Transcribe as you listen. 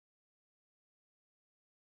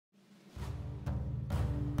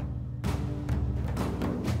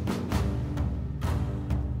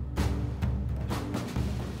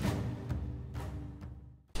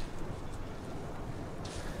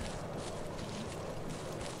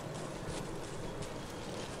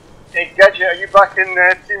Gadget, are you back in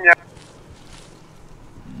the team yet?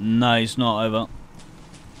 No, he's not over.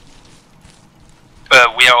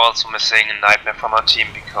 We are also missing a Nightmare from our team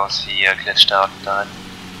because he glitched out and died.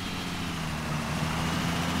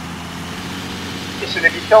 Listen,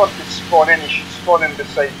 if you tell him to spawn in, he should spawn in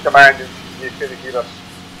beside command and he's going to hear us.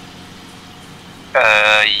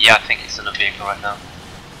 Yeah, I think he's in a vehicle right now.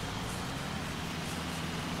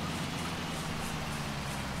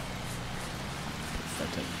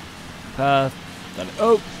 Pathetic.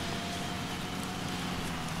 Oh!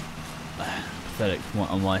 Pathetic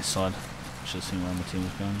on my side. Should have seen where my team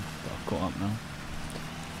was going, but I've caught up now.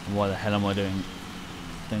 And why the hell am I doing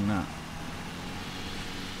that?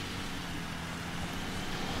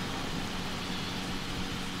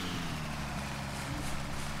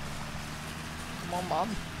 Come on,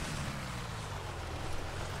 man.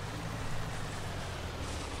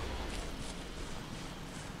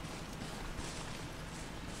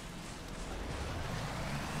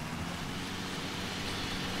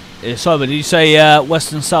 Cyber, did you say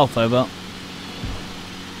west and south over?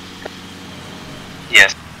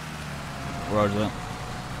 Yes. Roger that.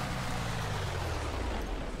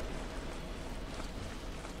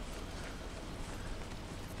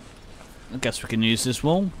 I guess we can use this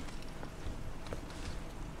wall.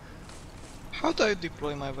 How do I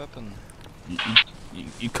deploy my weapon?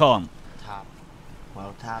 You can't. Tab.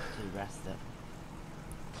 Well, tab to rest it.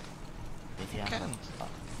 If you haven't.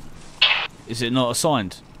 Is it not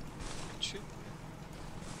assigned?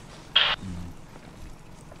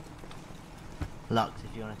 Lux,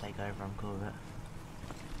 if you want to take over, I'm cool with it.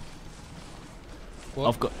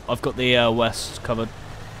 What? I've got the west covered.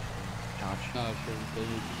 Charge. No, sure, they need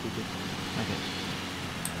to do this. Okay.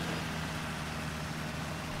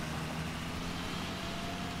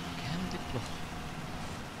 Can deploy.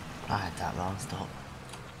 I had that last stop.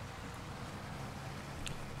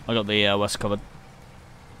 I got the west covered.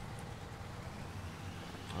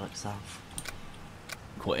 I look south.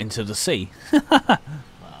 What, into the sea? Well,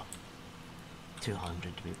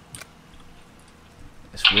 200 to be.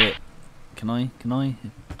 It's weird. Can I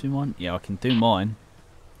do mine? Yeah, I can do mine.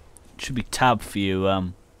 It should be tab for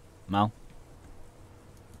you, Mal.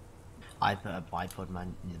 I put a bipod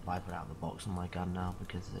out of the box on my gun now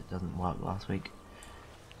because it doesn't work last week.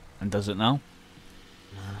 And does it now?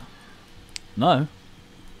 No. No?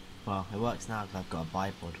 Well, it works now because I've got a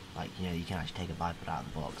bipod. Like, you know, you can actually take a bipod out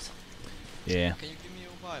of the box. Yeah. Can you give me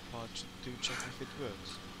your bipod to check if it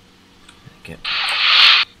works? Okay.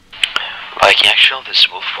 Viking actual, this is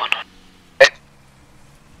Wolf 1.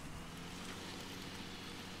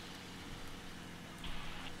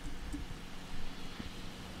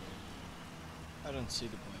 I don't see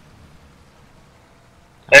the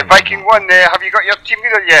point. Viking 1, have you got your team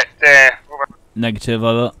leader yet? Over. Negative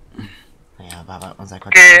over. Yeah, about that 1 second.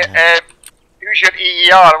 Okay, who's your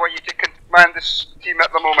AER? I want you to command this team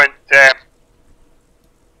at the moment.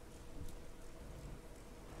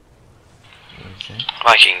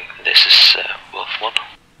 Viking, this is Wolf 1.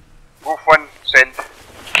 Wolf 1, send.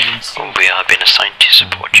 We have been assigned to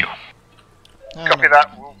support you. Copy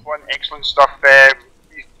that, Wolf 1, excellent stuff.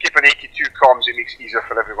 You keep an 82 comms, it makes it easier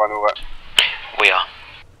for everyone over. We are.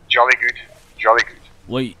 Jolly good, jolly good.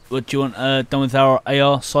 What do you want done with our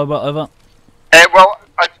AR cyber over? Well,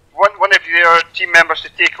 I want one of your team members to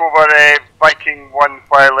take over Viking 1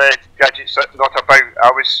 while Gadget's not about.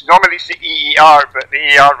 I was normally it's the EER, but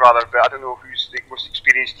the AR rather, but I don't know who's the most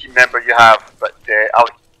experienced team member you have, but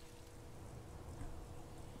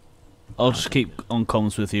I'll just keep on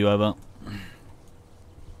comms with you over.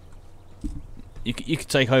 You could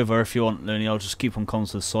take over if you want, Looney. I'll just keep on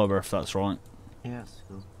comms with cyber if that's right. Yes,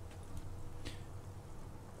 cool.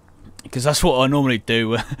 Because that's what I normally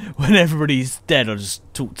do when everybody's dead. I just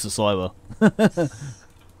talk to cyber.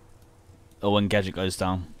 Or when Gadget goes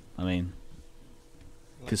down. I mean,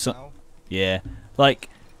 because yeah, like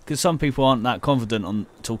because some people aren't that confident on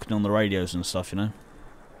talking on the radios and stuff, you know.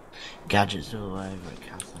 Gadget's all over at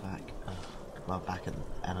Castleback. Well, back at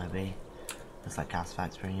the MOB. Looks like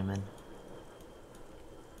Castleback's bringing him in.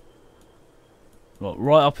 What,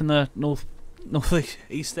 right up in the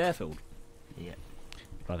northeast airfield? Yeah.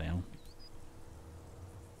 Bloody hell.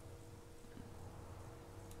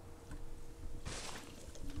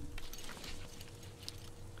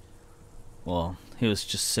 Well, he was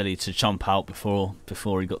just silly to jump out before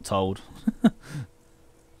he got told. I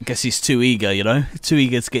guess he's too eager, you know? Too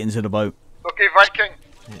eager to get into the boat. Okay, Viking,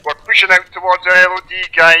 we're pushing out towards our LOD,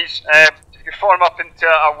 guys. If you form up into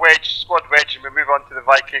a wedge, squad wedge, and we move on to the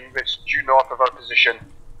Viking that's due north of our position.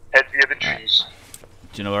 Head via the trees.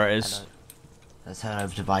 Do you know where it is? Let's head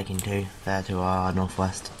over to Viking 2, there to our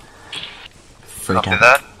northwest. Copy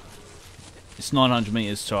that. It's 900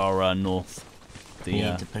 meters to our north. We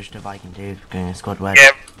need to push the Viking dude. We're going to squad wedge.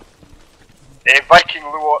 Yeah. Viking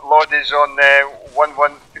Lord is on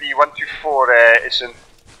 113124. It's in.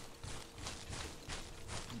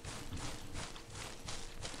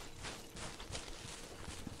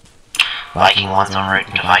 Viking 1's en route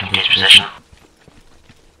to Viking dude's position.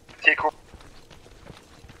 Take over.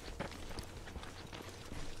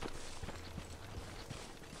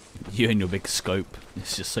 You and your big scope.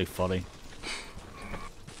 It's just so funny.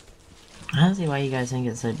 I don't see why you guys think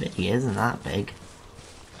it's so big. It isn't that big.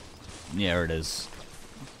 Yeah, it is.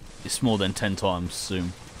 It's more than 10 times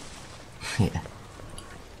soon. Yeah.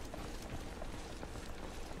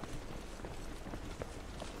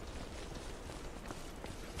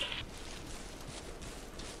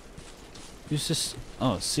 Who's this?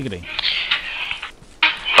 Oh, Sigurdy.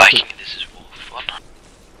 Viking, this is Wolf 1.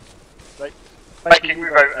 Right. Viking,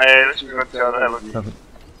 move out. Let's move on to our LOD. Perfect.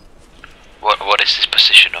 What is this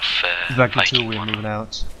position of Viking 2, Viking we're 1? moving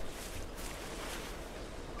out.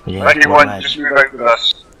 Yeah, Viking squad 1, wedge. just move out with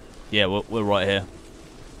us. Yeah, we're right here.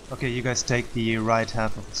 Okay, you guys take the right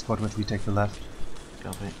half of the squad wedge, we take the left.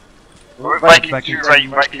 Copy. Viking Viking 2 two, right,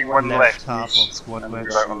 Viking 1 left. half please. of squad And wedge,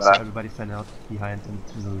 move out on so that. everybody fan out behind and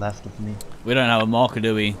to the left of me. We don't have a marker,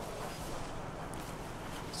 do we?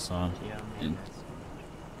 So, Yeah, in.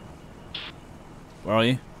 Where are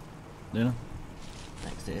you? Luna?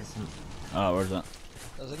 next to Isn't. Oh, where's that?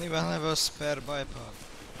 Does anyone have a spare bipod?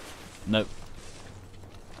 Nope.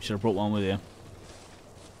 Should have brought one with you.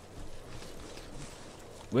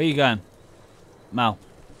 Where are you going? Mal.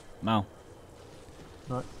 Mal.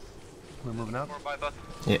 Right, we're moving out.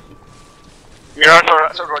 Yeah. Yeah,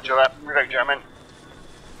 that's a roger that. Move out, gentlemen.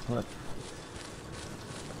 Right.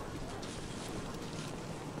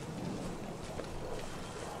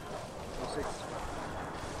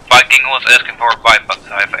 Viking was asking for bipods,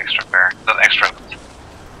 so I have extra pair. Not extra.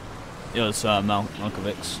 Yeah, it's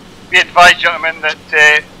Malkovics. Be advised, gentlemen,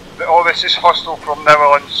 that all this is hostile from now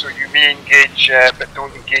on, so you may engage, but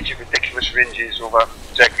don't engage at ridiculous ranges. Over.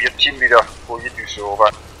 Check with your team leader before you do so.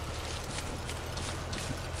 Over.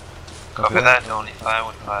 Copy that, only fire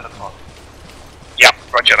with fire upon. Yeah,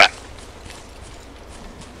 roger that.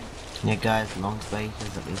 Yeah, guys, long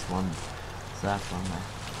spaces, at least one circle on there.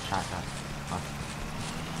 Track that.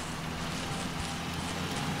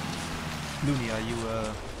 Looney, are you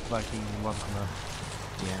Viking 1 commander?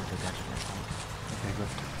 Yeah, the gadget next time. Okay, good.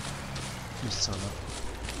 Just so that.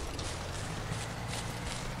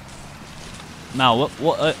 Mal,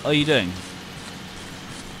 what are you doing?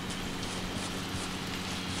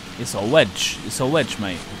 It's a wedge. It's a wedge,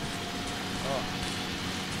 mate.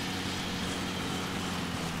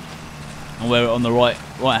 And we're on the right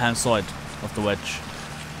hand side of the wedge.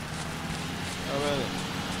 Oh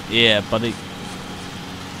really? Yeah, buddy.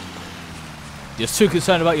 You're too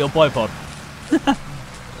concerned about your bipod.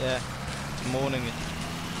 Yeah. Morning it.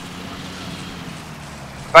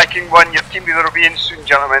 Viking 1, your team leader will be in soon,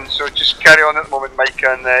 gentlemen, so just carry on at the moment, Mike,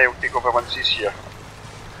 and he'll take over once he's here.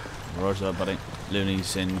 Roger that, buddy.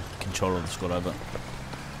 Looney's in control of the squad over.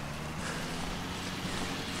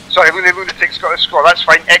 Sorry, Lunatic's got a score, that's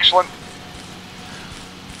fine, excellent.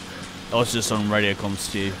 I was just on radio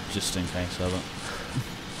comms to you, just in case over.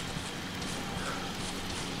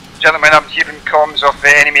 Gentlemen, I'm hearing comms of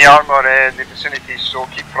enemy armour in the vicinity, so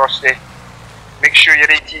keep frosty. Make sure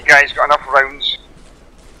your AT guys got enough rounds.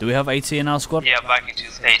 Do we have AT in our squad? Yeah, Viking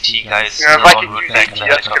 2's AT guys. Yeah, no Viking one 2's would take AT, the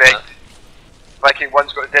that's helicopter. correct. Viking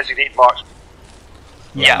 1's got a designated marks.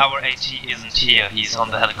 Yeah, our AT isn't here, he's on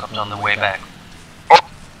the helicopter on the way back.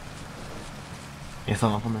 You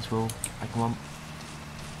thumb up on this wall, Viking 1.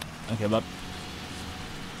 Okay, bud.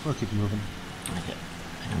 We'll keep moving. Okay,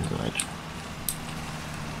 I can go edge.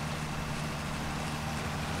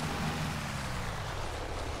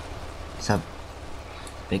 So,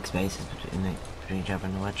 big spaces between each other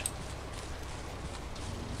and the wedge.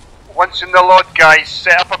 Once in the Lord, guys,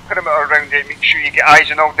 set up a perimeter around it, make sure you get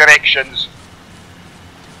eyes in all directions.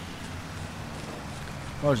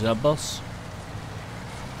 Roger that, boss.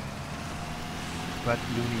 But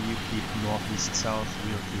Looney, you keep northeast south,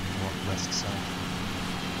 we'll keep northwest south.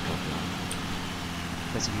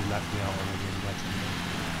 Basically like we are already in that area.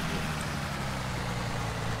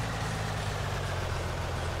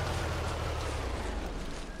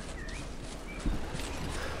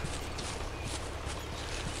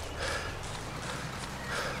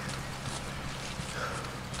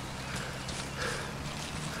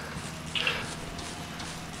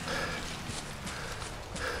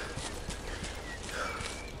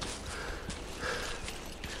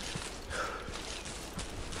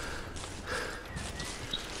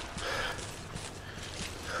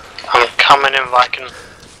 Coming in Viking.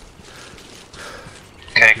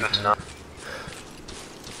 Okay, good to know.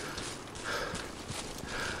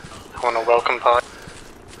 I want a welcome party.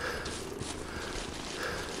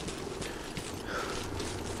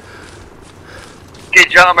 Okay,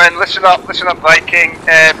 gentlemen, listen up, Viking.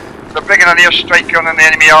 They're bringing an airstrike on the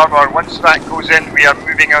enemy armour. Once that goes in, we are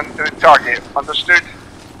moving on to the target. Understood?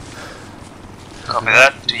 Copy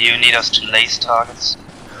that. Do you need us to lace targets?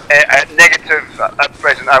 Negative at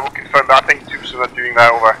present. I will confirm that. I think Tombstone are doing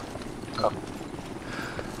that. Over. Copy.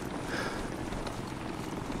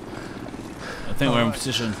 I think we're in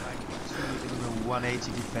position.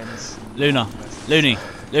 180 defense. Looney,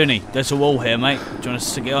 there's a wall here, mate. Do you want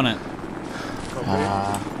us to get on it?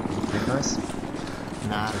 Pyrgos?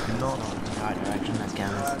 Nah, not in the right direction, let's go in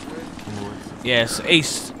the woods. Yes,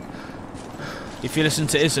 east. If you listen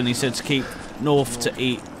to Isan, he said to keep north to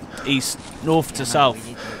east, north to south. We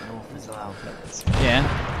need to look north as well. Yeah,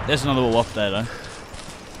 there's another wall up there though.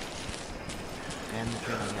 Get in the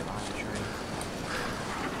tree, I'll get behind the tree.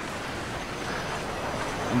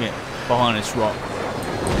 And get behind this rock.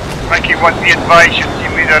 Viking 1, be advised, your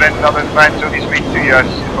team leader in Northern Advance on his way to you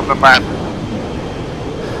from the map.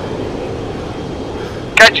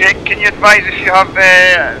 Gadget, can you advise if you have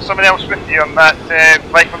someone else with you on that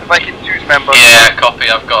from the Viking 2's member? Yeah, copy.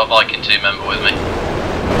 I've got a Viking 2 member with me.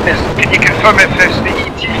 Can you confirm if it's the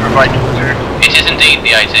ET for Viking 2? It is indeed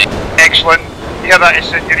the AT. Excellent. Yeah, that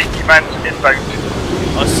is your ET man's inbound.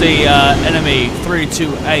 I see enemy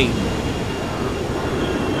 328.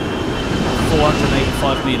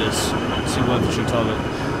 485 meters. Single infantry target.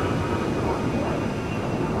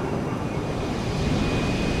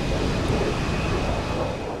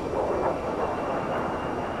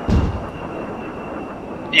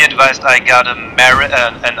 Be advised, I got an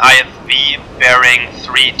IFV bearing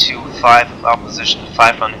 325 of our position,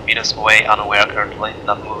 500 meters away, unaware currently,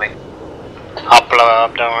 not moving. I'll blow it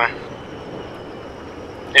up, don't worry.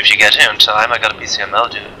 If you get here in time, I got a BCML,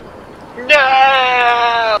 dude.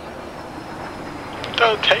 No!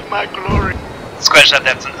 Don't take my glory. Scratch that,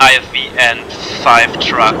 that's an IFV and 5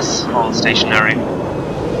 trucks, all stationary.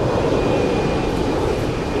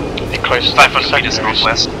 Be close to 500 meters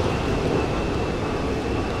northwest.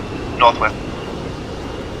 Northwest.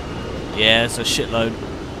 Yeah, it's a shitload.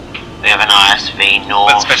 We have an ISV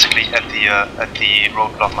north. That's basically at the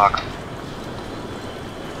roadblock marker.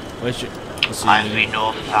 Where's your... ISV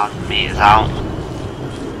north, 1,000 meters out.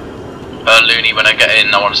 Looney, when I get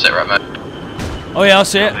in, I want to sit right mode. Oh yeah, I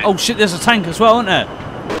see it. Oh shit, there's a tank as well, isn't there?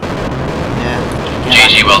 Yeah.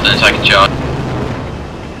 GG, well done, taking charge.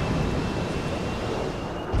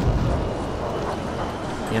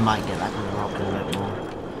 You might get back on the rock a little bit more.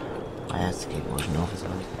 I have to keep watching north as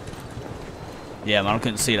well. Yeah, man, I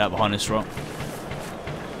couldn't see that behind this rock.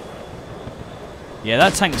 Yeah,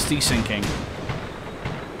 that tank's desinking.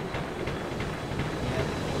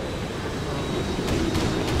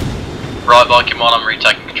 Right, Viking 1, I'm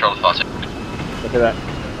retaking control of the fighting. Look at that.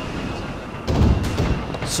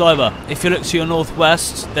 Cyber, if you look to your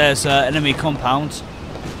northwest, there's enemy compound.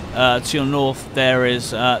 To your north, there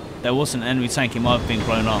was an enemy tank. It might have been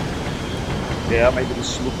blown up. Yeah, maybe the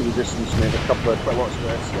smoke in the distance, maybe a couple of quite lots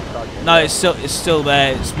of No, it's still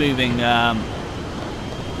there. It's moving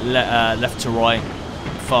left to right,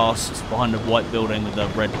 fast behind the white building with the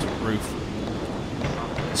red roof.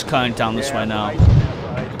 It's coming down this way now.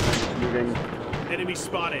 Enemy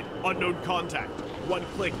spotted. Unknown contact. 1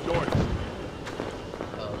 click north.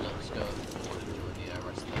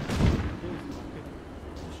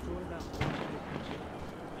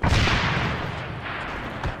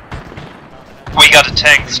 We got a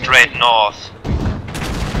tank straight north.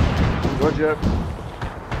 Roger.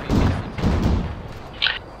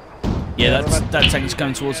 Yeah, that tank's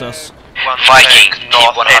going towards us. One Viking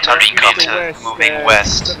north 800 meter, moving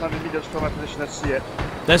west. 700 meters from my position, I see it.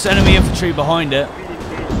 There's enemy infantry behind it.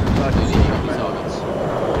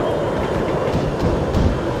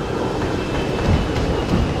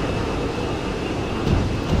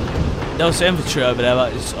 There was infantry over there,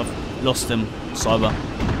 but I've lost him. Cyber.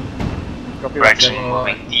 We're actually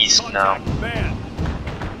moving east now.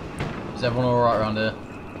 Is everyone alright around here?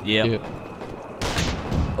 Yeah.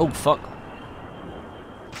 Oh fuck.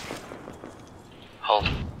 Hold.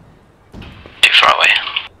 Too far away.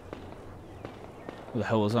 What the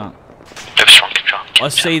hell was that? Strong control.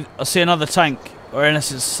 I see another tank, or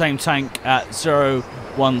unless it's the same tank at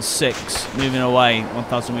 016, moving away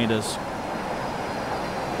 1,000 meters.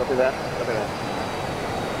 Copy that. Copy that.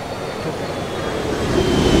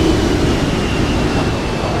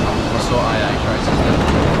 I saw IA traces.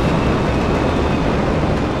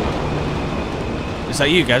 Is that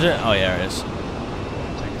you, Gadget? Oh yeah, it is.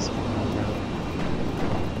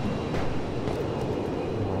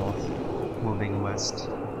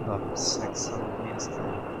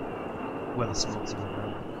 where the smokes are.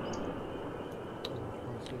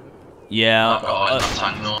 Yeah. I've got eyes on that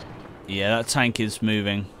tank north. Yeah, that tank is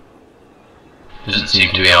moving. Doesn't seem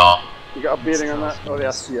to be our. You got a bearing on that? Oh, yeah,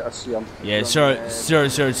 I see it. I see him. Yeah, 002.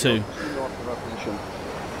 North of our position.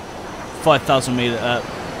 5,000 meter,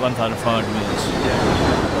 1,500 meters. Yeah.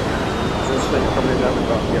 So it's like coming in there, we've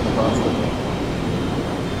got to get past it.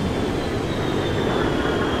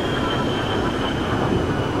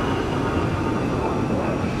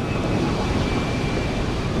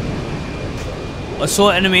 I saw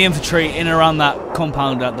enemy infantry in and around that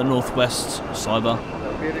compound at the northwest, Cyber.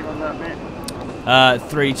 No bearing on that, mate.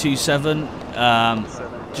 327,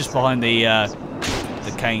 just behind the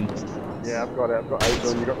cane. Yeah, I've got it. I've got eyes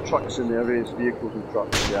on. You've got trucks in there, various vehicles and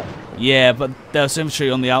trucks, yeah. Yeah, but there's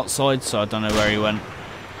infantry on the outside, so I don't know where he went.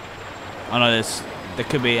 I know there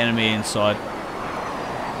could be enemy inside.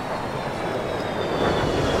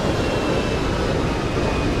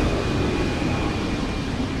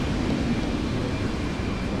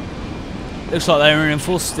 Looks like they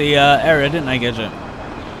reinforced the area, didn't they, Gadget?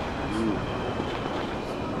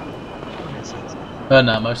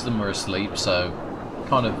 No, most of them were asleep, so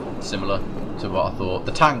kind of similar to what I thought.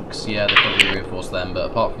 The tanks, yeah, they probably reinforced them,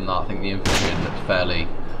 but apart from that, I think the infantry looked fairly.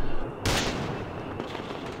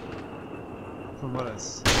 From what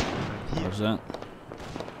is What was that?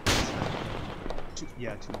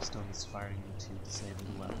 yeah, Tombstone is firing into disable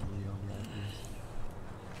the weaponry on the enemies.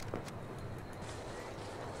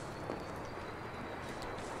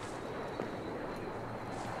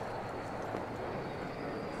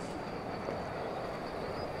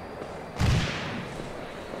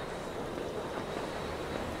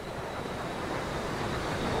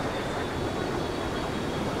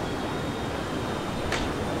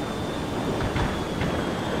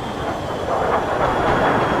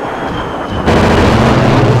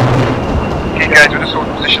 Guys, we're just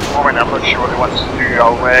holding position at the moment. I'm not sure what he wants to do.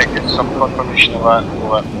 I'll get some confirmation of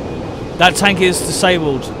that. That tank is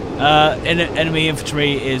disabled. Enemy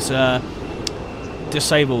infantry is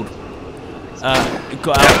disabled. It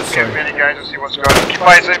got out. Let's get ready, guys, and see what's going on. Keep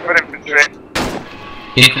eyes out for infantry.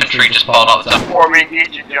 Infantry just pulled out the tank. Or we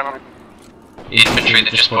engage you, gentlemen. Infantry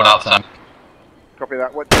that just pulled out the tank. Copy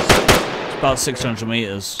that. What distance? It's about 600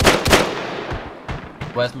 meters.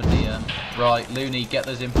 Where's Medea? Right, Looney, get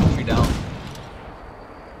those infantry down.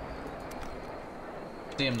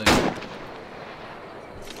 See him, Looney.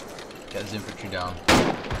 Get those infantry down.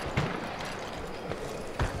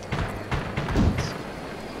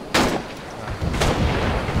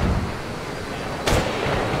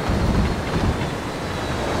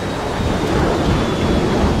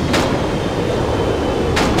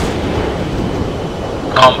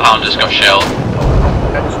 Compound just got shelled. I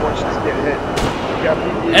just watched this get hit.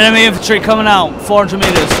 Enemy infantry coming out, 400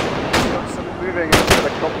 meters. Something moving into the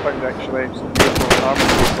compound actually. Some vehicle,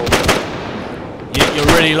 armored vehicle. You're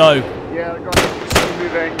really low. Yeah, I've got APC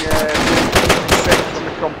moving 6 from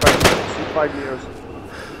the compound, 65 meters.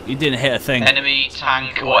 You didn't hit a thing. Enemy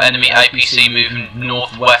tank or enemy APC moving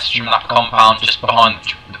northwest from that compound, just behind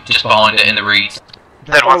it in the reeds.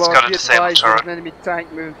 Third one's got a disabled There's turret. an enemy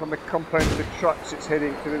tank moving from the compound to the trucks. It's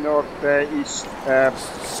heading to the north-east. 500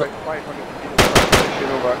 meters position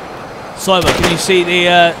over. Cyber, can you see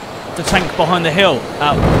the tank behind the hill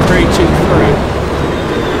at 323?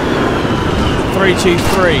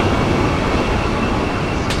 323.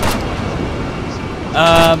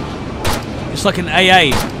 It's like an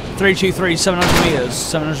AA. 323, 700 meters,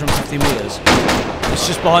 750 meters. It's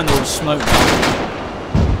just behind all the smoke now.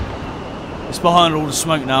 It's behind all the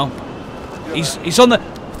smoke now. He's on the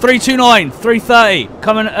 329, 330,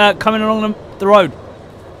 coming along the road.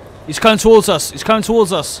 He's coming towards us. He's coming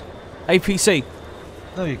towards us. APC.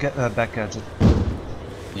 No, you get back gadget.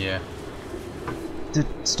 Yeah. Did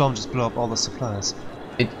Storm just blow up all the supplies?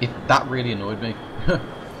 That really annoyed me.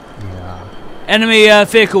 Yeah. Enemy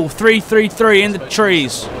vehicle 333 in the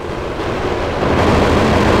trees.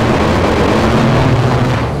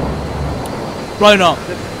 Blown up.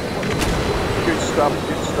 Good stuff,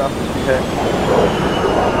 good stuff. Okay.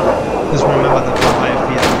 Just remember that the IFV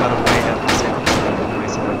has got away at the same time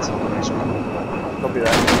as operation. Copy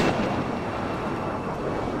that.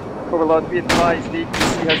 Overlord, be advised, the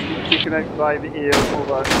APC has been taken out by the air.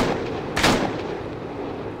 Over.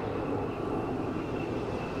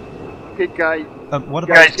 Okay, What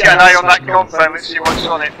about guys, get an eye on that compound. Let's see what's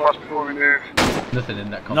on it first before we move. Nothing in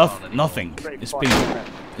that compound. Nothing.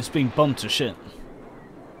 It's been bombed to shit.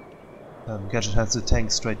 Gadget has the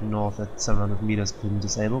tank straight north at 700 meters been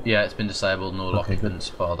disabled? Yeah, it's been disabled and all occupants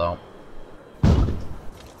filed out.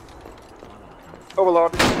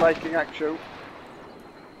 Overlord, this is Viking actual.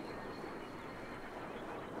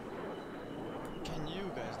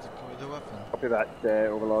 Copy that,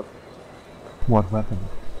 Overlord. What weapon?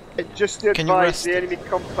 Just to Can you advise, rest the it? enemy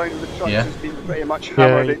compound of the trucks Yeah. has been pretty much Yeah,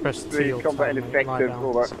 hammered you into press T or combat lie ineffective. down.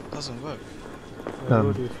 Over. Doesn't work. It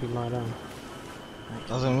will do if you lie down.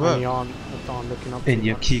 Doesn't When work. you aren't looking up In too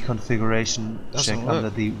your much. key configuration, Doesn't check work. under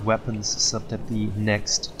the weapons sub-tab the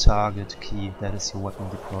next target key. That is your weapon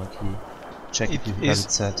deploy key. Check if It you have is-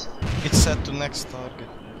 it set. It's set to next target.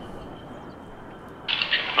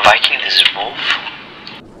 Viking, this is Wolf.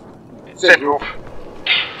 Send Wolf.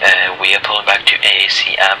 We are pulling back to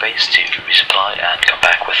AAC airbase to resupply and come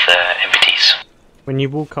back with MPTs. When you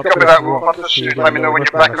walk up Copy to that, the Wolf. rock, Understood. you get Let me a know when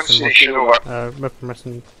you're weapon back on resting station. Over. weapon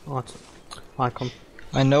resting icon.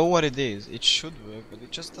 I know what it is. It should work, but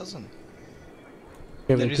it just doesn't. You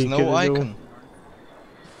There haven't is peeked at no it at all? icon.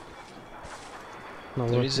 No,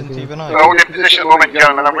 There what isn't is it? even We're icon. holding position at the moment,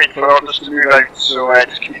 gentlemen. I'm waiting for orders to move out, so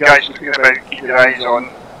just keep you guys looking about, keep your eyes on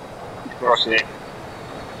across the.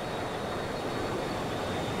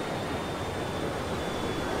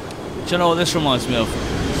 Do you know what this reminds me of,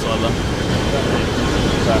 Cyber?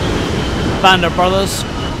 Band of Brothers.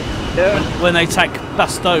 Yeah. When they take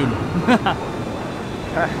Bastogne.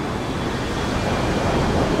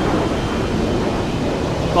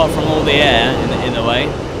 Apart from all the air in the way.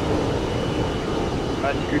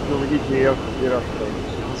 That's good, though. We need the air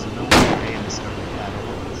Also, no way is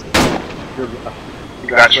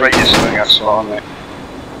That's right, you're sitting at spot on there.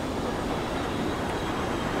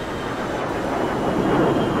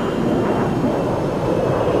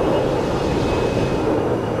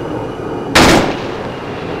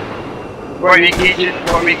 What are we engaging? What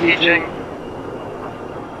are we engaging?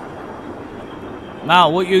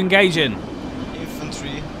 Mal, what you engaging?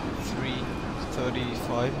 Infantry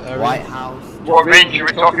 335 area. White House. What range are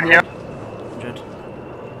we talking here? 100.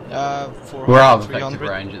 400, We're out of effective 300.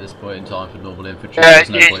 range at this point in time for normal infantry. Yeah, There's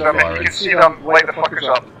no engage point them. You firing. can see them light the fuckers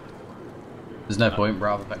up. There's no point. We're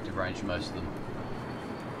out of effective range for most of them.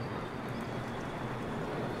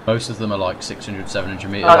 Most of them are like 600, 700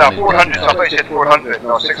 metres. No, on no, these 400. guys I thought you said 400.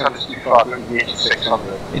 No, 600 is too far. Don't engage at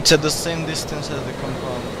 600. It's at the same distance as the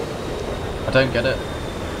compound. I don't get it.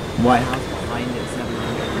 White House behind it,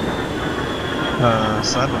 700.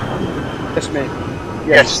 Cyber. Yes, mate.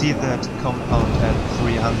 You Yes. see that compound at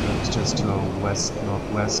 300 just to our west,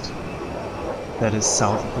 northwest. That is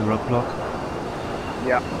south of the roadblock.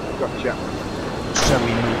 Yeah, gotcha. Shall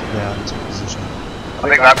we move there into position? I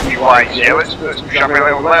think that'd be wise. Yeah, let's push up a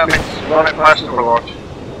little. Let it past Overlord. He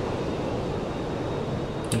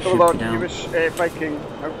should Overlord, be down. you wish Viking,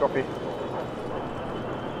 out copy.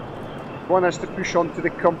 Want us to push on to the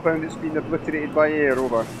compound that's been obliterated by air,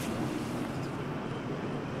 over.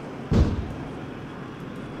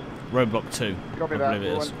 Roadblock 2. Copy I that.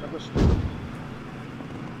 believe it is.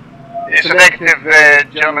 It's a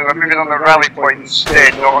negative, gentlemen. We're moving on the rally point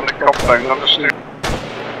instead, not on the compound. Understood?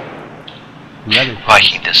 Rally.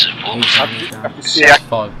 Viking, this is Wolf. Have to see.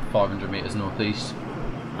 500 metres northeast.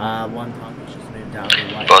 One target's just moved out of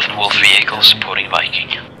the White Both House. Wolf vehicles supporting Viking.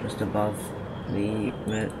 Just above the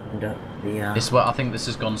It's well, I think this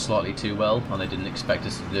has gone slightly too well, and they didn't expect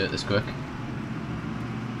us to do it this quick.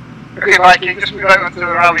 Okay, Viking, just move out onto the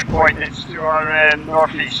rally point. It's to our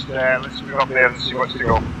northeast. Let's move up there and see what's to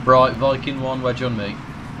go. Right, Viking 1, wedge on me.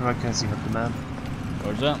 Okay, so you have the man.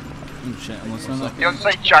 Where's that? Oh shit, I'm on standby. The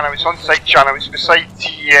on-site channel. It's on-site channel. It's beside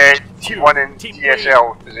T1 and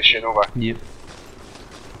TSL position. Over. Yep.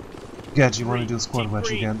 Gad, you want to do a squad wedge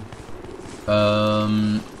again?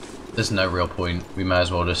 There's no real point. We may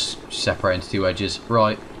as well just separate into two edges.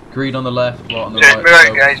 Right, green on the left, white on the Yeah, right. move out,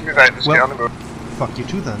 so- guys. Move out. Let's get on the road. Fuck you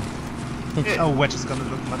too then. Oh, wedge is gonna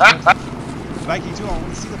look much better. Viking 2, I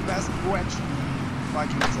want to see the best wedge.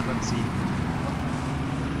 Viking is at sea.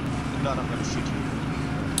 If not, I'm gonna shoot you.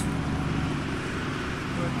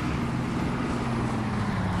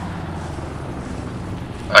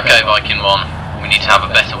 Okay, Viking 1, we need to have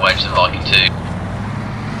a better wedge than Viking 2.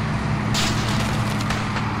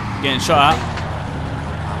 Getting shot at.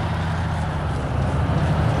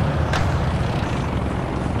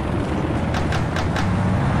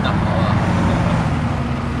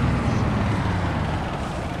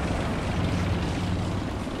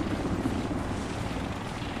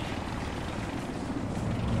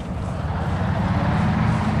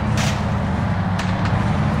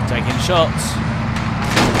 Taking shots.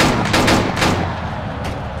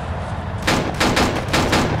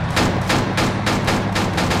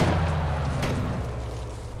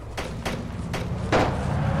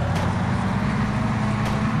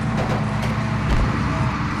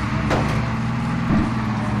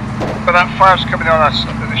 But that fire's coming on us,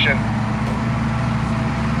 position.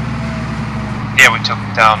 Yeah, we took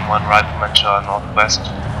down one rifleman to our northwest.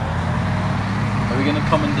 we going to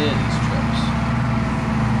commandeer these trips?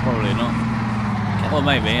 Probably not. Well,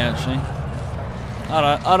 maybe actually.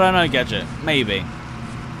 I don't know, Gadget. Maybe.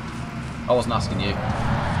 I wasn't asking you.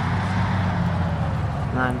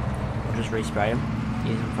 Man, we'll just respray them,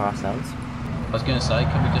 use them for ourselves. I was going to say,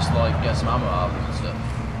 can we just like get some ammo out of them and stuff?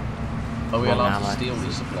 Are we allowed to steal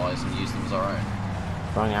these supplies and use them as our own?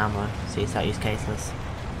 Wrong ammo, CSAT use caseless.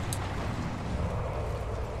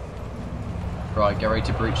 Right, get ready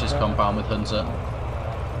to breach this compound with Hunter.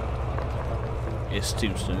 It's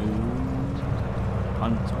Tombstone.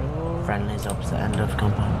 Hunter. Friendly's opposite end of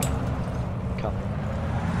compound.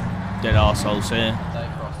 Dead arseholes here. Stay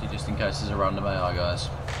frosty just in case there's a random AI, guys.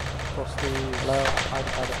 Frosty, low, hide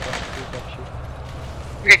frosty, got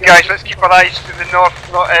you. Okay guys, let's keep our eyes to the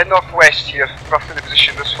northwest here. Roughly the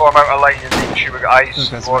position, let's form out a line and make sure we've got eyes Those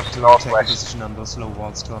guys towards want the to take a northwest. position on those low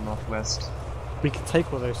walls to our northwest. We can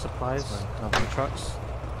take all those supplies on the trucks.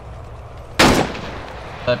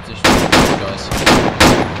 Third position, guys.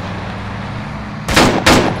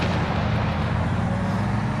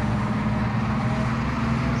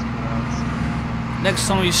 Next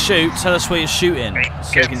time you shoot, tell us where you're shooting. So we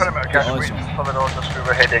Get can perimeter get guys, eyes waiting on. for the orders where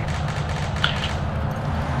we're heading.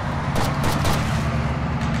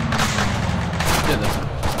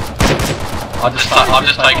 I'm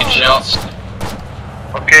just taking shots.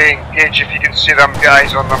 Okay, engage if you can see them, get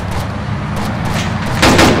eyes on them.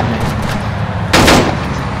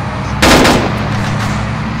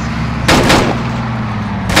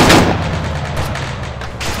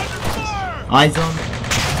 Eyes on.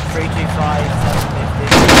 325,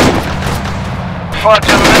 750. Fire,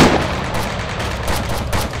 gentlemen.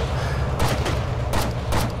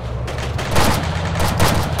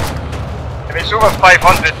 If it's over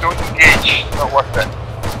 500, don't engage. Not worth it.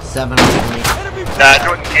 700 meters. Nah,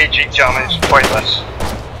 don't engage it, gentlemen. It's pointless.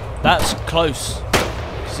 That's close.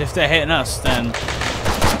 Because if they're hitting us, then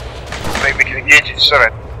Right, we can engage it,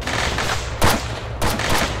 sorry.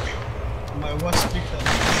 My worst pick then.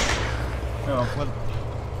 Oh, well.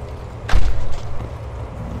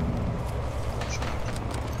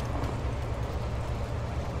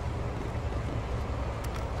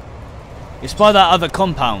 it's by that other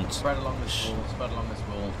compound. Spread along this wall, spread along this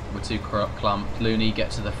wall. We're too clamped. Looney,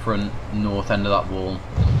 get to the front north end of that wall.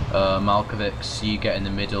 Malkovics, you get in the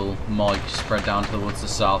middle. Mike, spread down towards the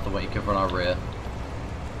south and wait you cover on our rear.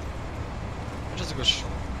 Just a good shot.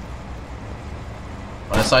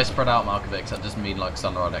 When I say spread out, Malkovics, that doesn't mean like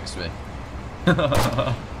stand right next to me.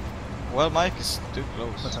 Well, Mike is too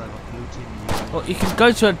close. Well, you can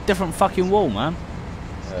go to a different fucking wall, man.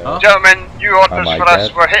 Gentlemen, new orders for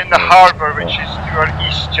us. We're hitting the harbour, which is to our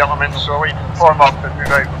east, gentlemen, so we can form up and move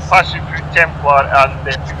out. We're passing through Templar and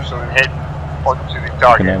Pyrgos and head onto the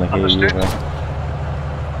target. Understood?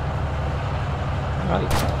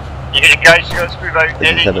 You get it, guys, let's move out.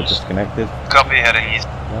 Heading east. Disconnected. Copy, heading east.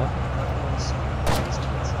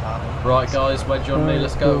 Right, guys, wedge on me,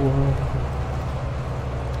 let's go.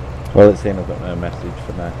 Well, it's saying I've got no message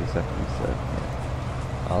for 90 seconds, so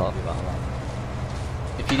I'll be back.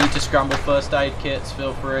 If you need to scramble first aid kits,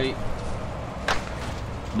 feel free.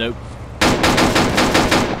 Nope.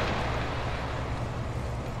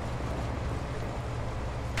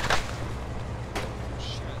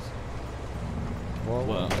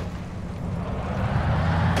 Well.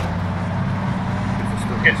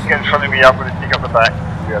 Get in front of me, I'm going to take up the back.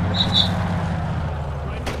 Yeah, this is.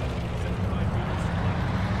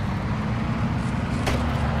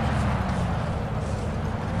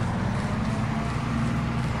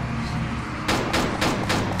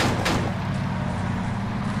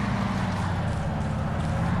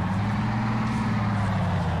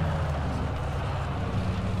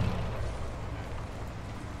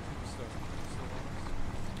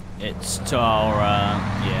 It's to our,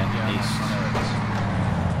 east.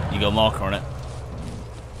 You got a marker on it.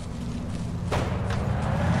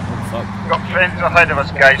 Oh, fuck. We've got friends ahead of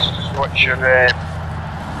us, guys, so just watch your,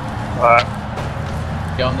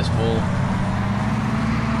 Get on this wall.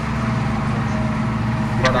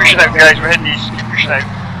 keep pushing out, guys, we're heading east, keep pushing out.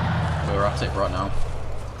 We're at it right now.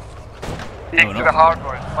 Take to the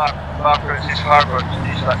harbour, marker, it says harbour,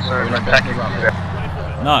 east, that's our attacking there.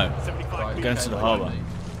 No. Going to the harbour.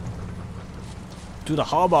 To the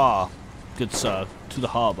harbour! Good sir, to the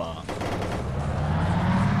harbour.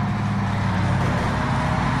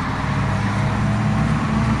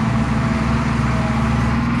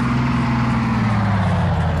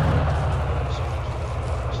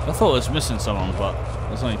 I thought I was missing someone, but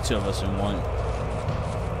there's only two of us in white.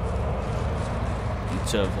 And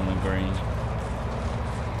two of them in green.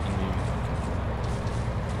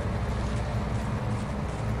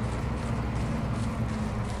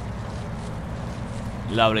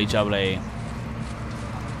 Lovely jubbly.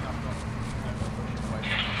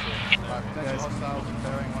 Guys,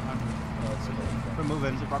 we're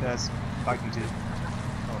moving. Guys, Viking 2.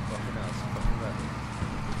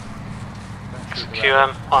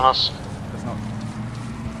 QM on us.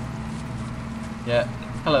 Yeah.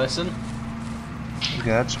 Hello, listen.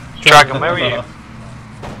 Good. Dragon, where are you?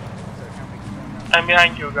 I'm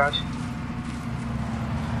behind you guys.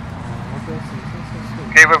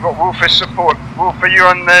 Okay, we've got Wolf as support. Wolf, are you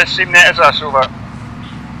on the same net as us? Over.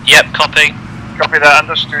 Yep, copy. Copy that,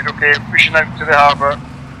 understood. Okay, pushing out to the harbour.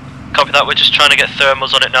 Copy that, we're just trying to get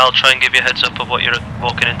thermals on it now. I'll try and give you a heads up of what you're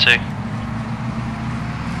walking into.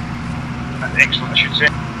 Excellent, I should say.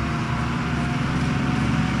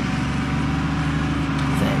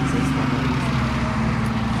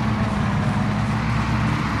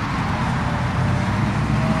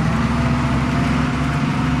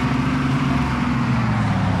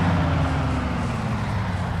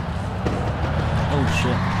 Oh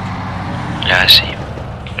shit. Yeah, I see you.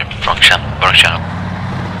 Wrong channel, wrong channel.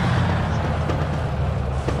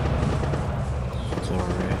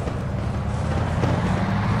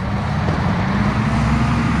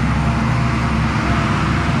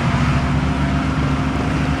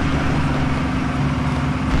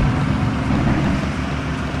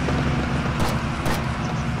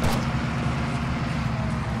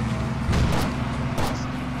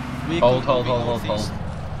 Hold.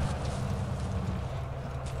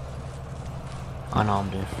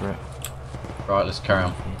 Unarmed here for it. Right, let's carry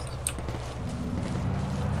on.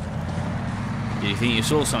 Do you think you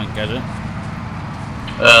saw something, Gadget?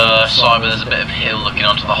 Simon, there's a bit of hill looking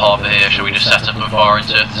onto the harbour here. Shall we just set up and fire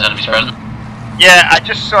into if there's enemies present? Yeah, I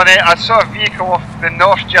just saw it. I saw a vehicle off the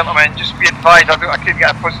north, gentlemen. Just be advised, I couldn't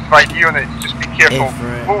get a positive ID on it. Just be careful.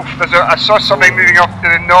 Wolf, I saw something moving off to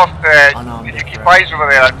the north. Could you keep eyes over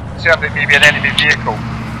there? Certainly, maybe an enemy vehicle.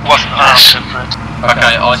 Wasn't us.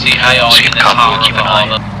 Okay, I see AI in the tower of the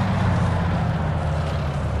harbour.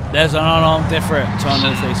 There's an unarmed different to our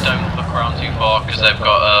northeast. Don't look around too far because they've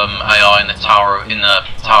got AI in the tower of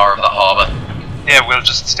the harbour. Yeah, we'll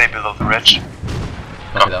just stay below the ridge.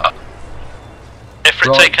 Copy that.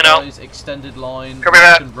 Different taken out. Guys, extended line. Copy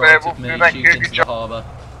that. Right Wolf, of me, thank shoot you. into Good the job. harbour.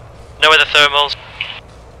 No other thermals.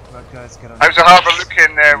 Right, guys, get on. How's the harbour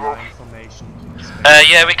looking, Wolf?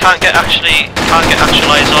 Yeah, we can't get actual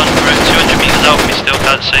eyes on. We're at 200 metres out and we still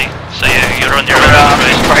can't see. So yeah, you're on your own. I'm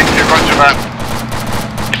just behind you, roger that.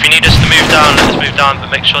 If you need us to move down, let us move down, but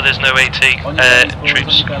make sure there's no AT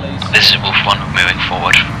troops. This is Wolf 1 moving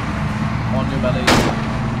forward. On your bellies.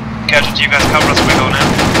 Gadget, you guys cover us when we go now.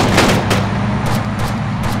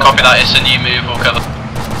 Copy that, it's a new move, we'll cover.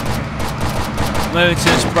 Moving to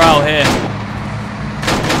this brow here.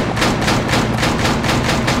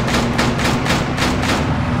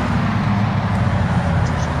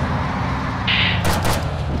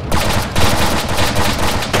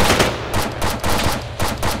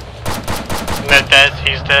 They're dead,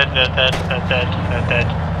 he's dead, they're dead.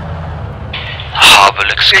 Harbour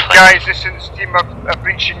looks Hey clear. guys, listen, steam are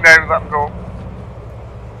breaching now, let them go.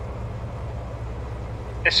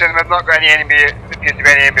 Listen, we've not got any enemy, there appears to be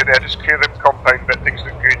any enemy there, just clear the compound, but things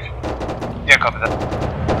look good. Yeah, copy that.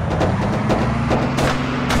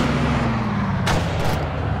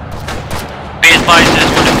 Be advised,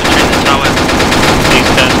 there's one infantry in the tower. He's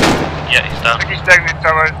dead. Yeah, he's down. I think he's down the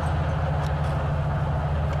tower.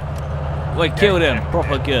 We killed him,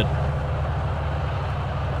 proper good.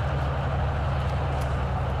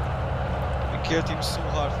 We killed him so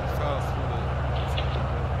hard we fell through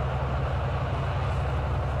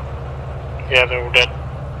Yeah, they're all dead.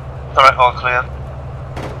 Alright, all clear.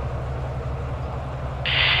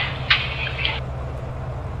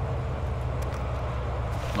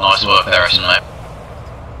 Nice work there, Harrison, mate.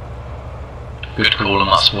 Good call on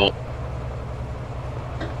that sport.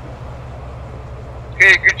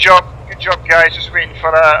 Okay, good job guys, just waiting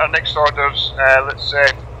for our next orders. Let's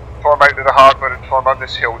form out to the harbour and form on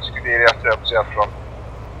this hill, it's a good area to observe from.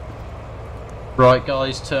 Right,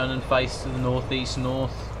 guys, turn and face to the northeast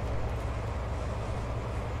north.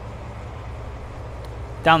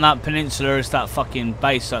 Down that peninsula is that fucking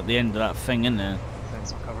base at the end of that thing, isn't there?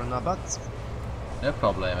 Thanks for covering our butts. No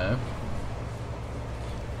problemo.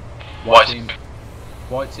 White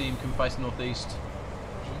team can face northeast.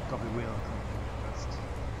 Copy wheel. West.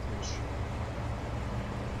 Push.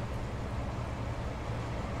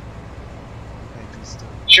 Okay, please stop.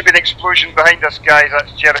 Should be an explosion behind us guys,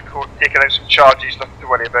 that's Jericho taking out some charges, nothing to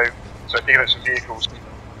worry about. So taking out some vehicles.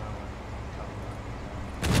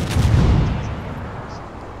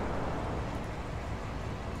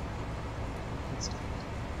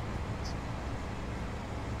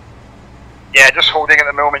 Yeah, just holding at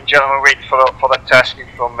the moment, gentlemen, waiting for the tasking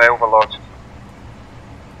from Overlord.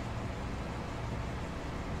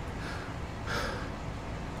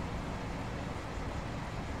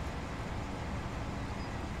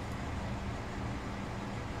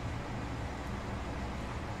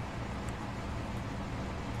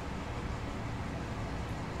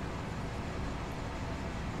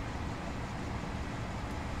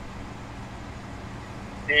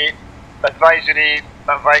 The advisory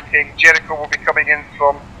at Viking, Jericho will be coming in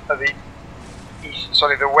from the east,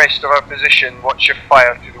 sorry, the west of our position. Watch your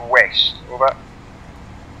fire to the west. Over.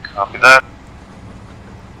 Copy that.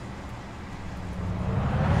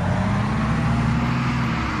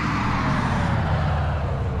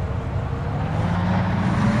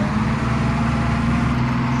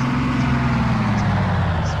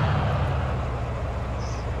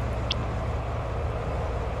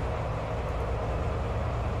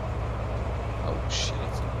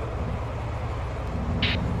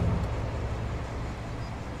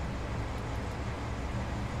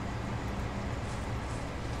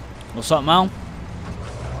 What's up, Mal?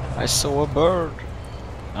 I saw a bird.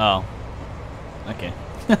 Oh. Okay.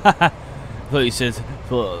 Thought you said.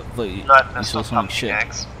 Thought you saw something shit.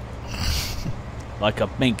 Like a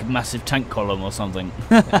big, massive tank column or something.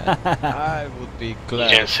 I would be glad.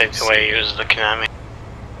 You didn't say the way he was looking at me.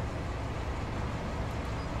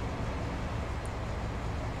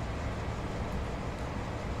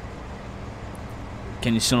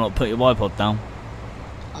 Can you still not put your bipod down?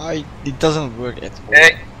 It doesn't work at all.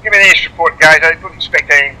 Give me an ace report, guys. I don't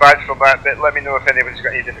expect anything bad from that, but let me know if anybody's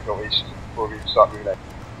got any difficulties before we start moving out.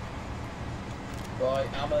 Right,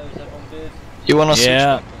 ammo, is everyone good? You wanna switch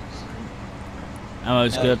weapons?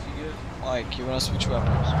 Ammo's good. Mike, you wanna switch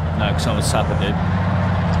weapons? No, because I'm a sapper, dude.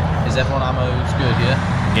 Is everyone ammo's good,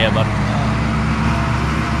 yeah? Yeah, buddy.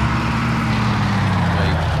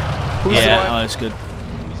 Yeah, ammo's good.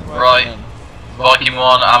 Right. Viking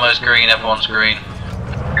 1, ammo's green, everyone's green.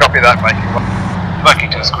 Copy that, Viking 1.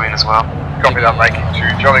 Viking 2 is green as well. Copy that, Viking 2.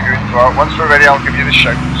 Jolly good. Well, once we're ready, I'll give you the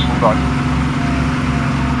shout. Just hold on.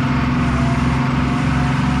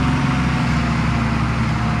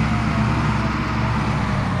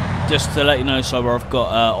 Just to let you know, Sober, I've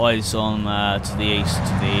got eyes on to the east,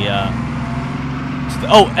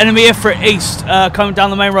 oh, enemy Ifrit east, coming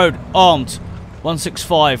down the main road, armed,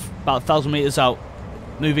 165, about 1,000 meters out,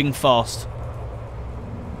 moving fast,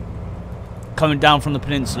 coming down from the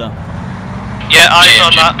peninsula. Yeah, eyes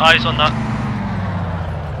on that, eyes on that.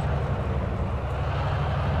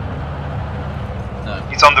 No.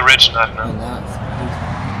 He's on the ridge now. We're not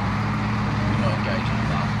engaging with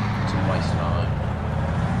that. It's a waste of ammo.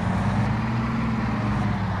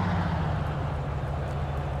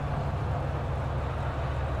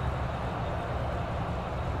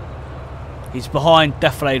 He's behind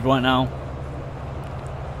Defilade right now.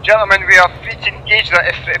 Gentlemen, we are free to engage that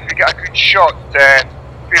if we get a good shot,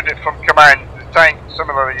 cleared it from command. The tank,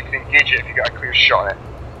 similarly, you can engage it if you get a clear shot on it.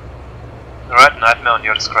 Alright, Nightmare on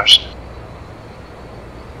your discretion.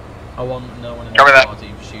 I want no one in the Cover party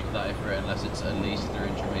to shoot that Ifrit unless it's at least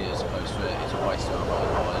 300 meters close to it. It's a waste of ammo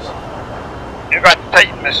otherwise. You've got to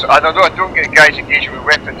tighten this. I don't get guys engaging with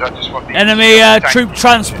weapons, I just want the Enemy troop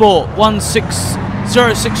transport,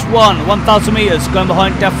 16061, 1,000 meters, going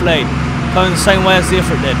behind Defilade, going the same way as the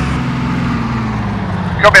Ifrit did.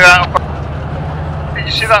 Copy that. Did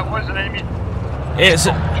you see that was an enemy? It's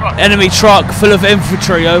an enemy truck full of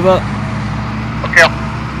infantry, over. Okay.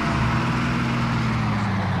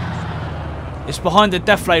 It's behind the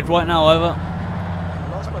Defilade right now, over. I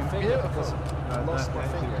lost my finger because I lost my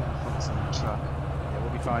finger. Focus on the truck. Yeah,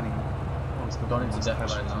 we'll be finding. Gone into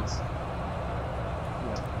Defilade now.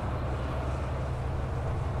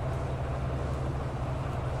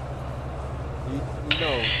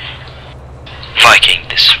 No. Viking,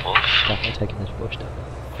 this is Wolf. Definitely taking this bush down.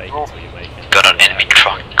 Got an enemy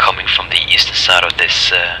truck coming from the eastern side of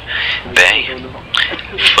this bay.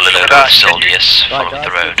 Fully loaded with soldiers following the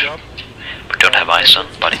road. We don't have eyes on,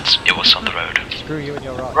 but it was on the road. Screw you and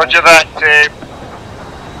your rock. Roger that.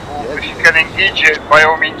 If you can engage it, by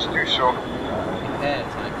all means do so.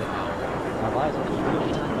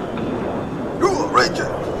 Ranger!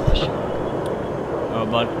 Oh,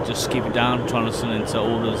 bud, just keep it down, trying to listen into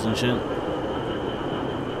orders and shit.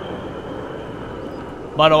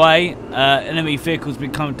 By the way, enemy vehicles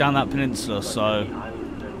been coming down that peninsula, so.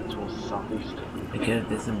 We could have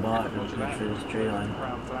disembarked and come through this tree line.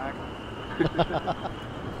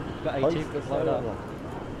 Got 18 good load up.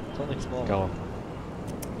 Something small. Go on.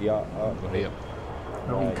 Yeah, here.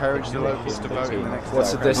 We encourage the locals to vote in the next.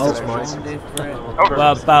 What's the distance, Mike?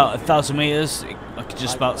 Well, about 1,000 meters. I could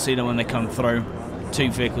just about see them when they come through. 2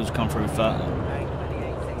 vehicles come through flat.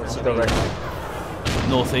 What's the direction?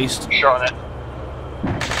 Northeast. Shot on it.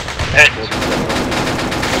 Hit.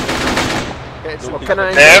 Can I?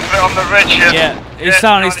 On the ridge here. Yeah, he's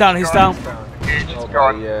down, he's down, he's down. He's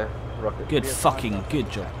gone. Good fucking, good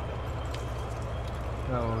job.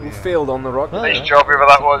 Oh, Who failed on the rocket? Nice job, whoever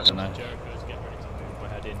that was.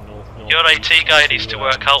 Your AT guy needs to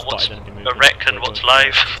work out what's a wreck and what's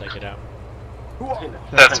live.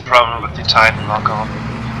 That's the problem with the Titan lock-on.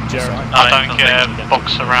 I don't get a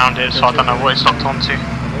box around it, so I don't know what it's locked onto.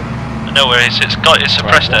 No worries, it's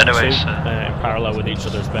suppressed it anyway. So. In parallel with each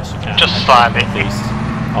other as best you can. Just slightly. East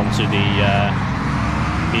onto the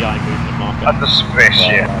BI movement marker. And the space,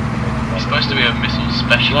 yeah. He's supposed to be a missile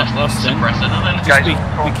specialist and suppressor. Just be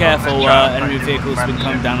careful, enemy vehicles have been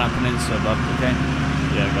coming down that peninsula, bud, okay?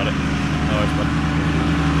 Yeah, got it. No worries, bud.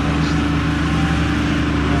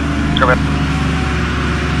 Come in.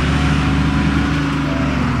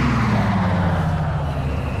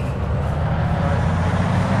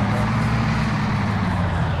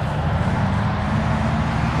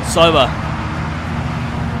 Sober.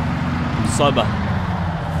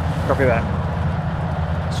 Copy that.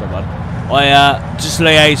 Sorry, bud. I just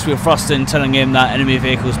liaised with Froston, telling him that enemy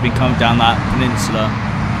vehicles have been coming down that peninsula.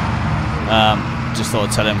 Just thought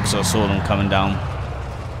I'd tell him because I saw them coming down.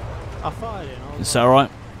 Is that alright?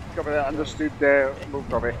 Copy that, understood. We'll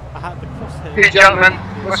copy. Hey gentlemen,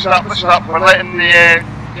 listen up. We're letting the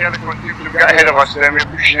other countries get ahead of us, then we're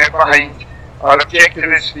pushing it behind. Our objective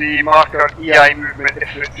is the marker EI movement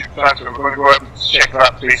if it's transfer. We're going to go out and check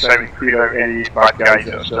that place out and clear out any bad guys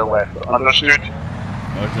that are still left. Understood?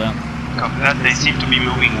 Okay. Copy that. They seem to be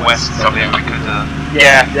moving west, so maybe we could...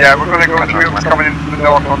 Yeah, we're going to go through. We're coming into the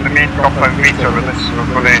north on the main compound later with this.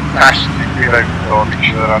 We're going to dash to clear out or make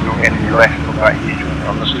sure there are no enemy left of that engagement.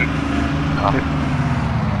 Understood?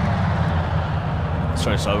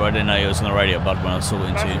 Sorry, so I didn't know you was on the radio, bud, when I was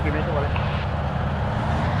talking to you.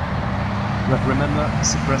 But remember,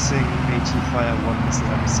 suppressing AT fire 1 missile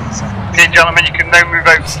every 6 seconds. Okay, gentlemen, you can now move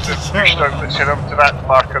out to the push out. Let's head up to that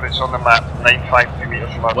marker that's on the map, 952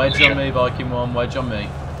 metres from our Wedge position. on me, Viking 1, wedge on me.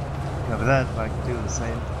 Cover that, I can do the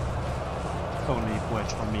same. Only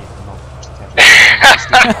wedge on me, not just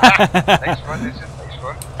Next one, is it? Next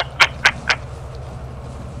one.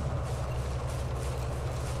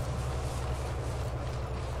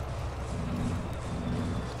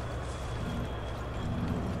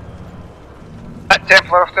 That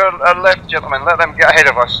Templar off to our left, gentlemen, let them get ahead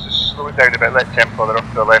of us. Just slow it down a bit, let Templar off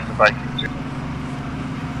to the left of Viking 2.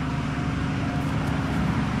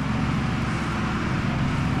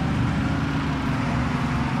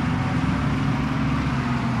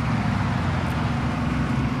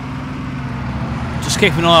 Just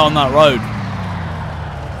keep an eye on that road.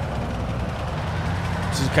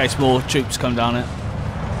 Just in case more troops come down it.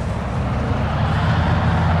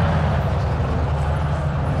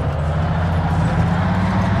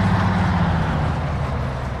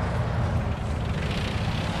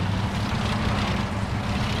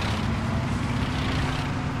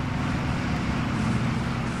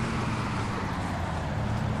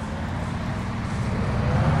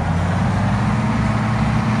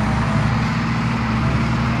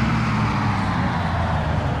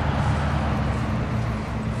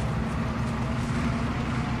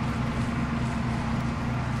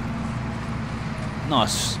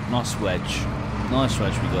 Nice wedge. Nice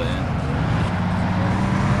wedge we got here.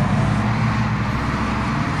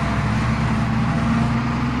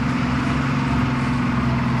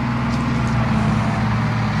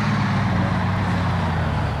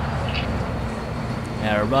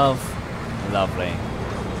 Air above. Lovely.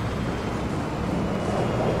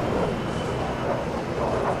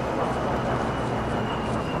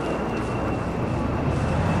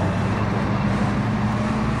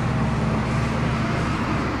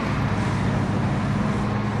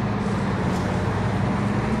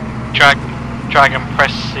 Drag and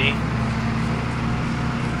press C.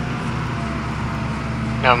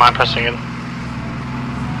 Never mind pressing it.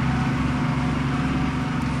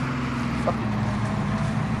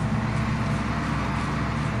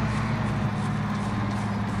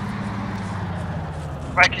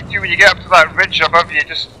 Viking 2, when you get up to that ridge above you,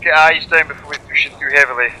 just get eyes down before we push it too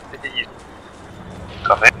heavily. Take it easy.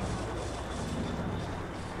 Copy.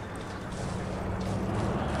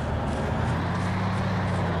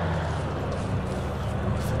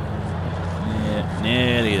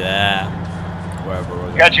 Nearly there. Wherever we're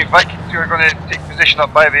going. Gadget, Viking 2 are going to take position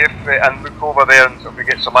up by the and look over there until we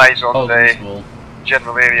get some eyes on the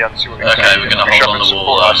general area and see what we can do. Okay, we're going to hold on the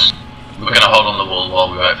wall. We're going to hold on the wall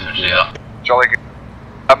while we wait for them to do that. Jolly good.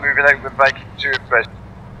 I'm moving out with Viking 2 at present.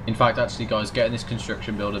 In fact, actually, guys, get in this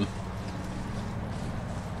construction building.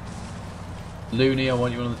 Looney, I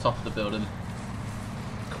want you on the top of the building.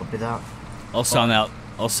 Copy that. I'll stay on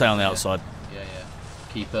the outside. Yeah.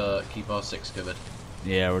 Keep R6 covered.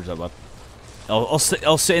 Yeah, roger that, bud. I'll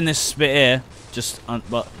sit in this bit here,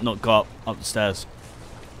 but not go up the stairs.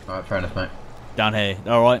 Alright, fair enough, mate. Down here,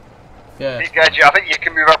 alright? Yeah. Hey, Gadget, I think you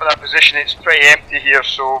can move up in that position. It's pretty empty here,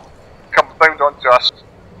 so come bound onto us.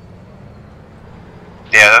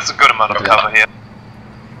 Yeah, that's a good amount of cover here.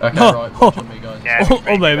 Okay, right, watch on me, guys.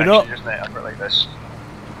 Yeah, maybe not. Isn't it? I quite like this.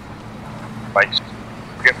 Right,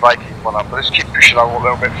 we'll get Viking one up, but let's keep pushing out a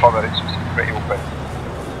little bit further. It's pretty open.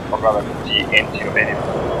 Or rather, empty already.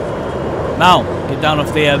 Mal, get down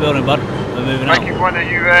off the building, bud. We're moving out. Viking one, are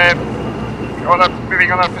you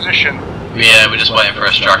moving on our position? Yeah, we're just waiting for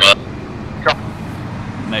a straggler. Go.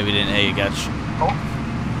 Maybe didn't hear you, Gadge. Oh.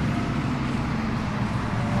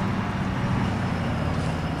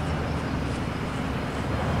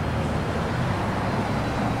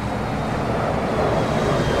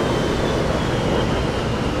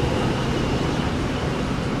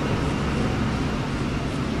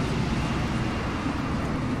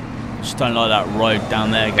 Just don't like that road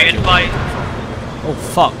down there, Be Gadge. advised. Oh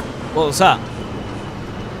fuck! What was that?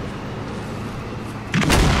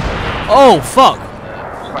 Oh fuck!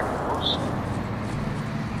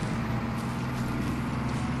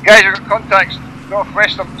 Guys, we've got contacts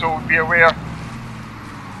northwest of told, be aware.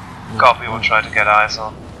 Copy, we'll try to get eyes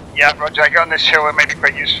on. Yeah, roger, I got on this hill, it might be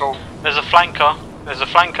quite useful. There's a flanker. There's a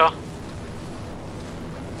flanker.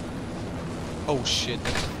 Oh shit,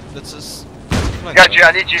 that's a Gadget,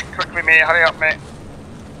 I need you quickly, mate, hurry up, mate.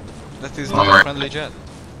 That is not a friendly jet.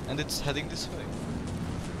 And it's heading this way.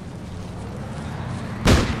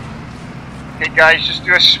 Okay guys, just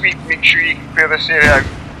do a sweep, make sure you can clear this area out.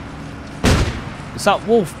 Is that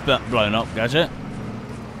wolf blown up, Gadget?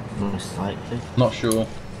 Most likely. Not sure.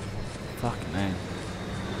 Fucking hell.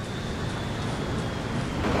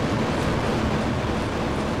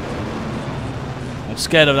 I'm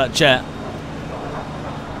scared of that jet.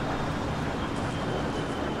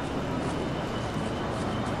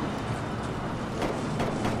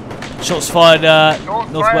 Shots fired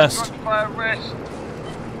northwest. Don't fire west.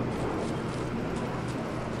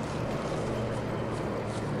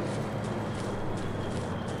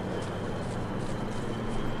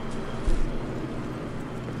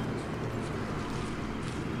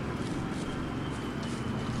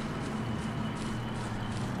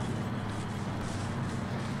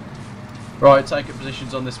 Right, taking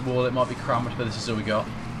positions on this wall. It might be cramped, but this is all we got.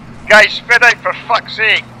 Guys, spread out for fuck's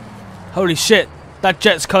sake. Holy shit! That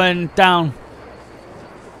jet's coming down.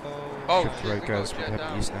 Right, guys, we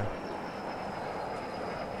have east now.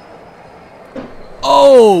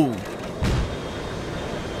 Oh!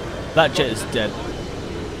 That jet is dead.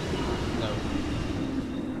 No.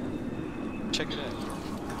 Check it out.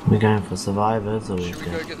 We're going for survivors, or Should we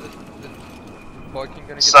go get the Viking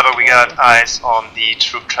gonna get Saba, we got eyes on the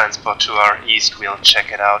troop transport to our east. We'll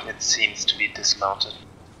check it out. It seems to be dismounted.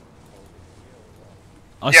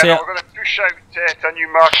 I yeah, see no, it. we're going to push out to a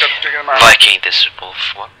new marker to figure them out. Viking, this is Wolf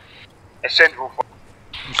 1. Ascend Wolf 1.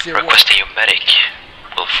 You see a Requesting your medic.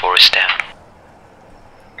 Wolf 4 is down.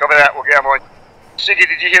 Cover that, we'll get them on. Siggy,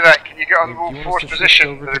 did you hear that? Can you get on Wolf 4's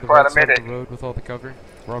position to require a medic? The road with all the cover?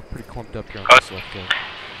 We're all pretty clumped up here on this left side.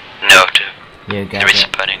 Note. Yeah, There is a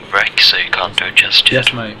burning wreck, so you can't do it just yet.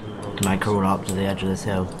 Yes, mate. Can I crawl up to the edge of this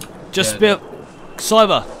hill? Just bit.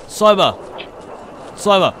 Cyber.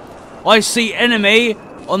 I see enemy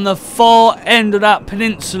on the far end of that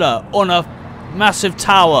peninsula on a massive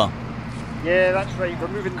tower. Yeah, that's right. We're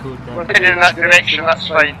moving. We're Heading in that direction, that's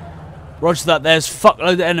fine. Roger that. There's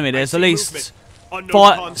fuckload of enemy. There's at least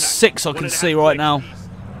 5, 6 I can see right now. 6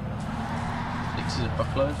 is a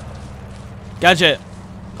buckload. Gadget.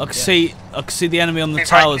 I can see the enemy on the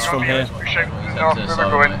towers from here. Push out to the north, where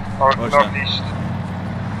we're going, or Roger. northeast.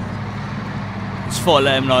 Just thought I'd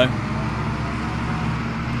let him know.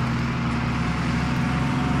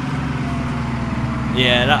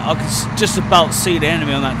 Yeah, that, I can just about see the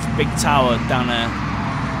enemy on that big tower down there.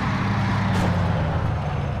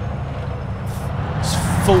 It's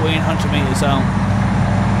 1,400 meters out.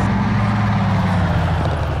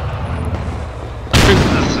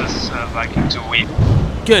 This is Viking 2 weak.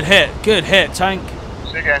 Good hit, tank.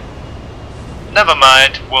 Say again. Never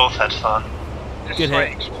mind, Wolf had fun. Just Good like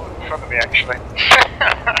hit. explode in front of me, actually.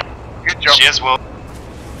 Good job. Cheers, Wolf.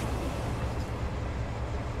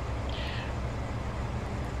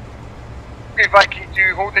 Okay, Viking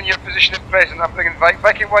 2, hold in your position at present. I'm bringing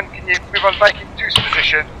Viking 1, can you move on Viking 2's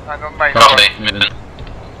position? And on mine. Copy.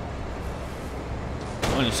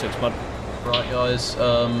 Only 6, bud. Right, guys.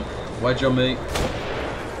 Wedge on me.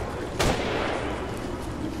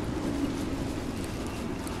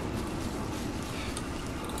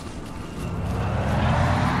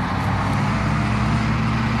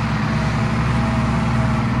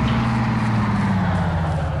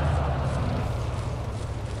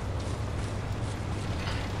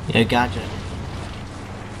 Yeah, Gadget.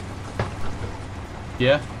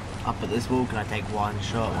 Yeah? Up at this wall, can I take one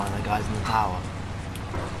shot at one of the guys in the tower?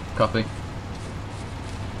 Copy.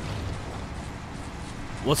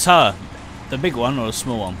 What's her? The big one or the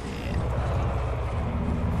small one?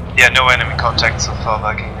 Yeah, no enemy contact so far,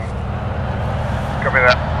 Viking. Copy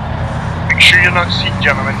that. Make sure you're not seen,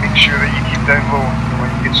 gentlemen. Make sure that you keep down low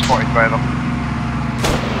when you get spotted by them.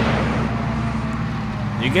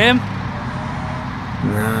 You get him?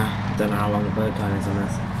 Nah, don't know how long the bird time is on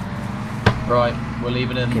this. Right, we're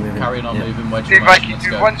leaving him, carrying on moving, wedge Hey, formation, Viking, let's do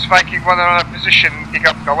go. once Viking 1 are in a position, pick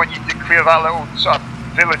up, I want you to clear that little sort of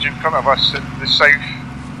village in front of us at the south.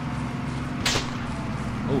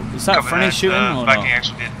 Oh, is that friendly shooting or Viking not?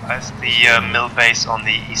 actually advised the mill base on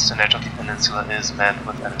the eastern edge of the peninsula is manned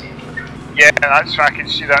with enemy infantry. Yeah, that's right, I can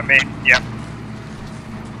see that, mate. Yeah.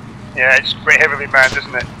 Yeah, it's quite heavily manned,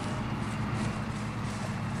 isn't it?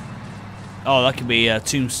 Oh, that could be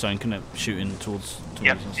Tombstone, couldn't it? Shooting towards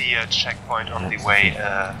Yep, us. the checkpoint on the way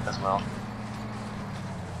as well.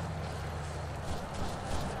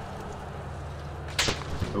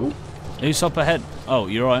 Oh. Who's up ahead? Oh,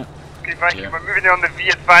 you're right. Okay, Viking, we're moving on the V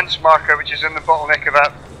advance marker, which is in the bottleneck of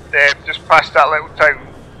that, just past that little town.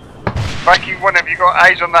 Viking 1, have you got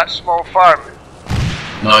eyes on that small farm?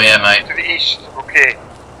 No, yeah, mate. To the east, okay.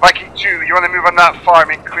 Viking 2, you want to move on that farm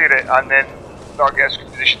and clear it, and then not get us in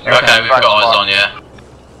position to Okay, we've got eyes on, yeah.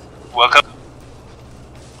 Welcome.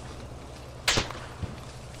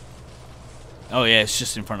 Oh yeah, it's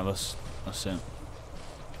just in front of us. That's it.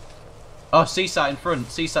 Oh, CSAT in front.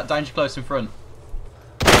 CSAT danger close in front.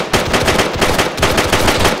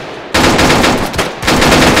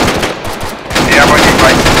 Yeah, I'm on you,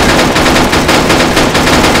 Viking.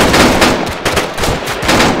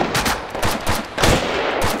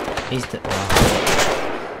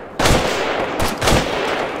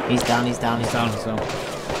 He's down, he's down.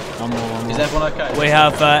 One more. Is everyone okay? We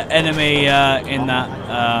have enemy in that.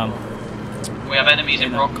 We have enemies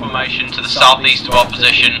in rock formation to the southeast of our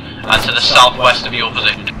position and to the southwest of your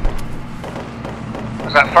position.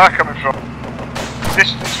 Where's that fire coming from?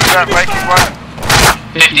 Distance was that, Viking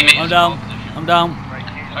 1? 50 meters. I'm down. I'm down.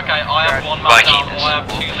 Okay, I have one man down, I have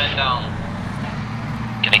 2 men down.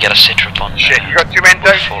 Can I get a sit-rep on? Shit, you got 2 men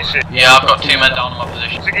down, you say? Yeah, I've got 2 men down on my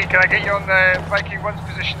position. Ziggy, can I get you on the Viking 1's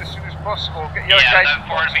position as soon as possible? Get your Yeah, guys I'm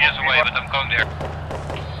 4 meters away, but I'm going there.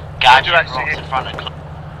 Gadget rocks rocks in front of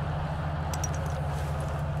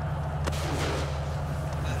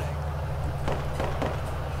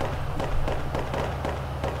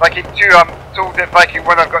Viking 2, I'm told that Viking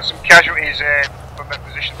 1 have got some casualties from their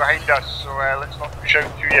position behind us, so let's not push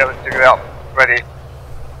out too yet, let's take it up. Ready.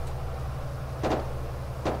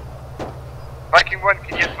 Viking 1,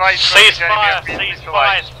 can you advise Ceasefire,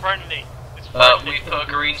 ceasefire, it's friendly. It's friendly. We put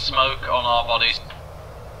green smoke on our bodies.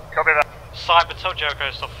 Copy that. Cyber, tell Jericho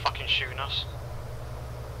to stop fucking shooting us.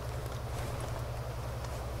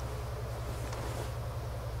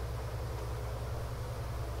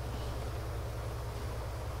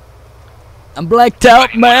 I'm blacked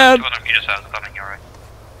out, man.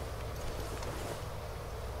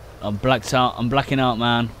 I'm blacked out. I'm blacking out,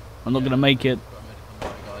 man. I'm not gonna make it.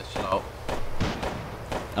 Guys, chill out.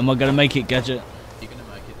 Am I gonna make it, Gadget? You're gonna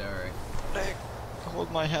make it, Derek.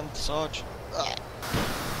 Hold my hand, Sarge.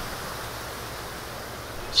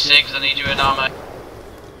 Sigs, I need you in ArmA.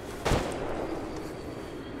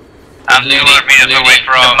 I'm 200 meters away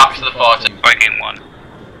from back to the fighting. Viking 1.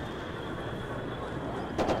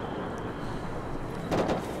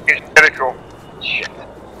 It's Jericho. Shit.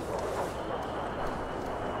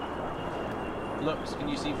 Looks, can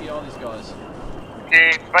you CPR these guys?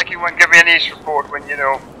 Okay, Viking 1, give me an ace report when you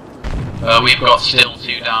know. We've got still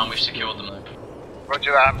 2 down, we've secured them.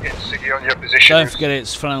 Roger that, I'm getting Siggy on your position. Don't forget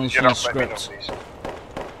it's flannels You're from not letting me know, script. please.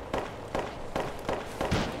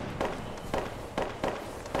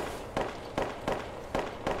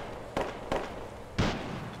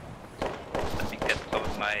 Let me get some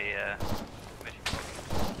of my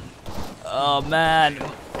Oh man,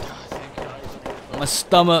 my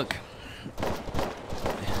stomach. Okay,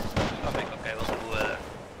 we'll do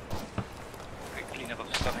quick cleanup of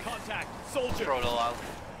the stomach. Contact, soldier. Throw it all out.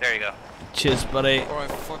 There you go. Cheers, buddy. Alright,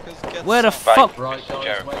 fuckers, get Where the some. fuck? Right, guys,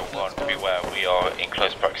 Jericho wait, 1, let's go. beware, we are in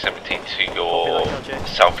close proximity to your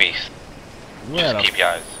southeast. Where Just the keep your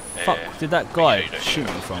eyes. fuck did that guy shoot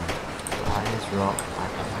me from? behind this rock.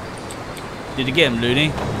 Did you get him,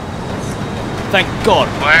 Looney? Thank God.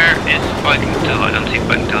 Where is Viking 2? I don't see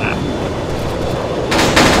Viking 2 now.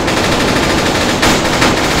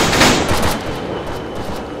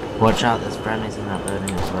 Watch out, there's friendlies in that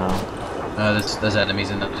building as well. There's enemies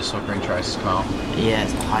in that, just saw green traces come out. Yeah,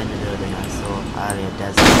 it's behind the building I saw earlier,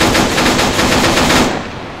 desert.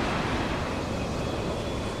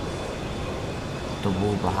 The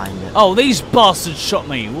wall behind it. Oh, these bastards shot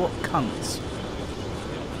me. What cunts.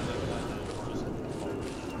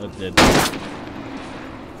 I did.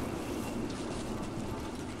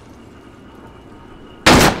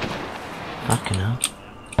 Fucking hell.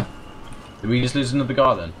 Did we just lose another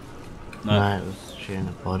guy then? No, it was shooting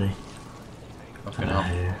a body. Fucking hell.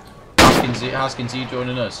 Haskins, are you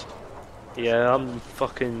joining us? Yeah, I'm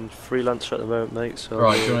fucking freelancer at the moment, mate. So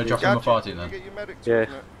right, do you want to drop in my party then? Yeah.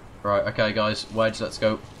 Right, okay, guys. Wedge, let's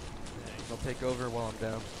go. I'll take over while I'm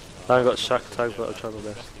down. I haven't got shack tag, but I'll try my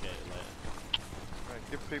best.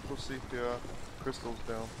 Right, give people CPR. Crystals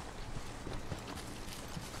down.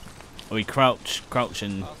 Are we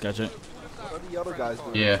crouching, Gadget? What are the other guys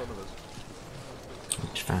doing Yeah. in front of us?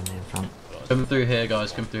 Which family in front? Come through here,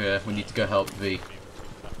 guys. Come through here. We need to go help V.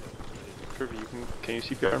 Can you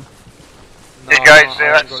CPR? Hey guys,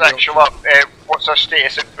 that's actual up. What's our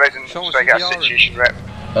status at present? So I get a situation rep.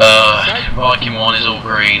 Viking 1 is all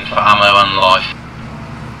green for ammo and life.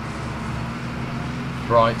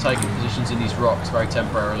 Right, taking positions in these rocks very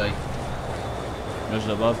temporarily. Where's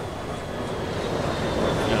it above?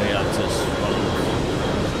 Oh yeah, that's us.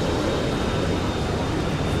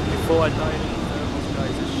 Before I die,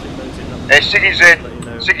 guys, there's shitloads in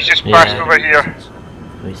them. Siggy's just passed over here.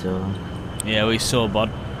 We saw them. Yeah, we saw bud.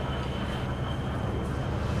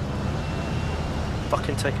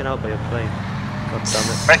 Fucking taken out by a plane. God damn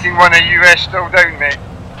it. Viking 1, are you still down, mate?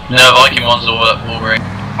 No, Viking 1's all green.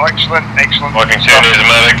 Excellent, excellent. Viking 2 needs a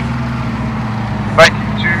medic. Viking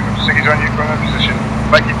 2, Siggy's on your corner position.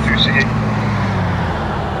 Viking 2, Siggy.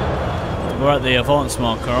 We're at the advance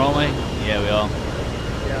marker, aren't we? Yeah, we are.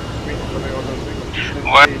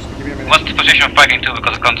 What's the position of Viking 2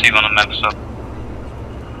 because I can't see it on the map, so...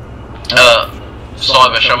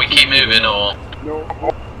 Cyber, shall we keep moving or...? No.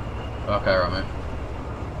 Okay, right mate.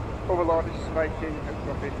 Overlord, this is Viking,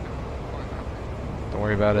 copy. Don't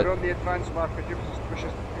worry about it. We're on the advance marker, just push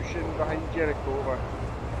us in behind Jericho, over.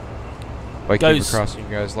 Viking, we're crossing you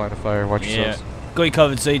guys, line of fire, watch yourselves. Got you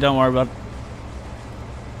covered, Z, don't worry about it.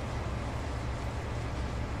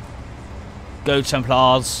 Go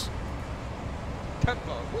Templars. Cyber,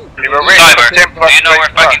 do you know where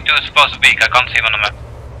Viking 2 is supposed to be? I can't see him on the map.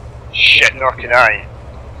 Shit, nor can I.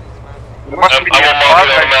 There must be I will mark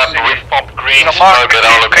it on the map, we've popped green smoke at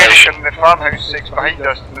our location. The farmhouse 6 behind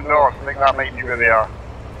us to the north. I think that might be where they are.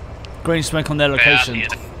 Green smoke on their location.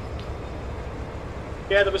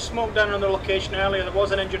 Yeah, there was smoke down on their location earlier. There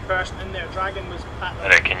was an injured person in there. Dragon was at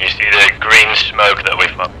them. Can you see the green smoke that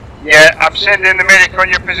we've popped? Yeah, I'm sending the medic on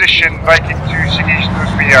your position. Viking 2, Siggy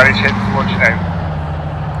knows where you are. He's heading towards you now.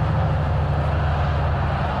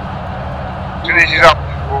 As soon as he's up,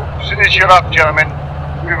 as soon as you're up, gentlemen,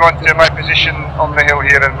 move on to my position on the hill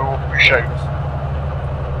here and we'll push out.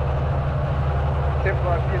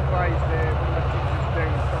 Templar, be advised, when the team is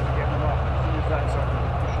down, start to get them up. As soon as that's up,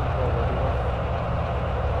 we're pushing forward.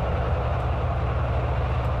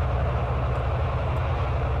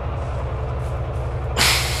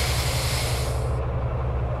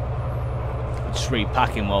 Just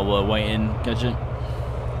repacking while we're waiting, Gadget.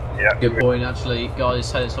 Yeah. Good point, actually.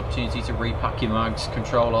 Guys, take this opportunity to repack your mags,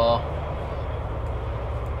 control R.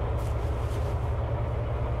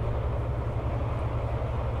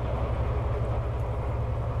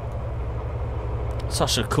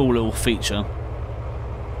 Such a cool little feature.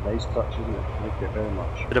 Nice touch, isn't it? Like it very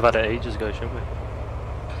much. Should have had it ages ago, shouldn't we?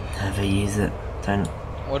 Never use it. Don't.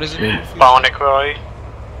 What is it? Bionic, where are you?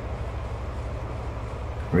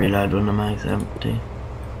 Reload when the mag's empty.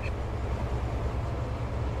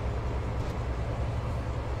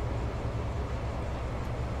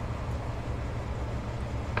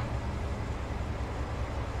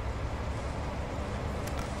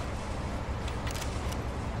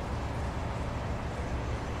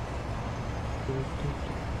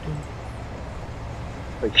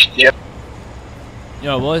 Yep.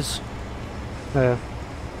 Yo, boys. Yeah.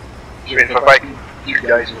 Just waiting for Viking 2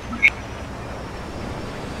 guys.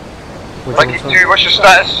 Viking 2, what's your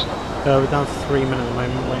status? We're down to 3 minutes at the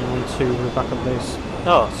moment, waiting on 2 with the backup base.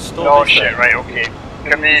 Oh, storm. Oh shit, right, okay.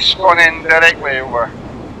 Can we spawn in directly over?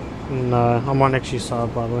 No, I'm right next to your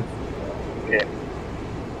side, by the way. Okay.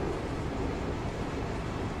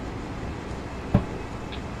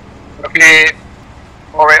 Okay.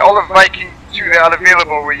 Alright, all of Viking 2 that are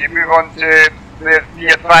available, will you move on to the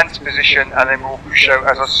advanced position and then we'll push out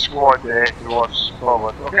as a squad towards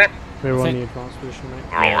forward, okay? We're on the advanced position, mate.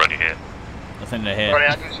 We're already here. I think they're here. Sorry,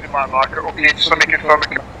 I didn't see the marker. Okay, just let me confirm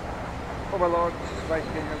it. Oh my lord, this is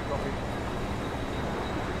Viking, I'm coming.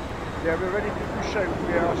 Yeah, we're ready to push out.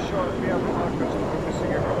 We are short, we have the markers, we're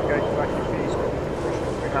missing a couple guys back in base, but we'll push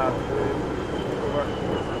what we have. Over.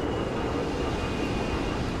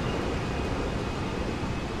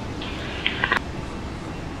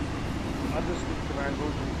 Understood, command.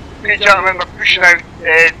 Okay, gentlemen, we're pushing out.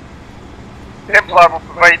 Templar will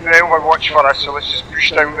provide the overwatch for us, so let's just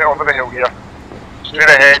push down over the hill here. Straight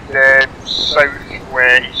ahead,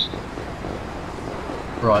 south-west.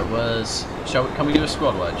 Right, can we do a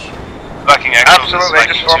squad wedge? Backing action. Absolutely,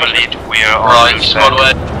 just form a lead. We are right, squad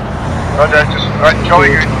wedge. Roger, just right, jolly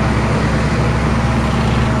good.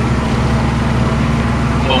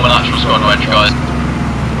 Form an actual squad wedge, guys.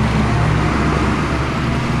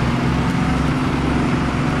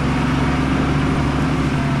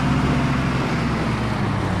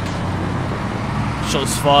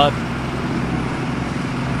 Shots fired.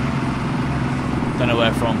 Don't know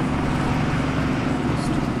where from.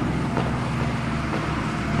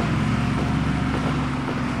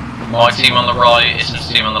 My team on the right, Isn's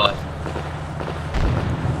team on the left.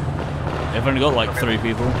 They've only got like 3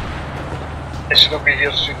 people. This will be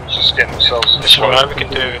here soon, just getting themselves. That's alright, we can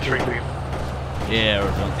do 3 people. Yeah,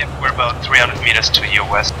 we're about 300 meters to your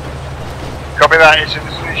west. Copy that, it's in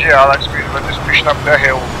the Tunisia, that's good. We're just pushing up the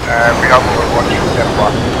hill. We have overwatch from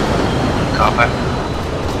Templar. Copy.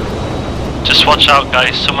 Just watch out,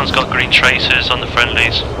 guys. Someone's got green tracers on the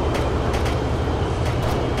friendlies.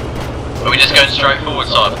 Are we just going straight forward,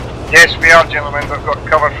 Simon? Yes, we are, gentlemen. We've got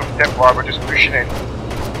cover from Templar. We're just pushing in.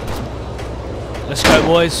 Let's go,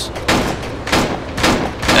 boys.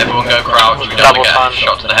 Everyone go crouch. We don't want to get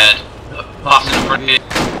shot to the head. Passing in front of you.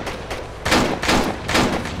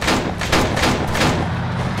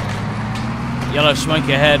 Yellow smoke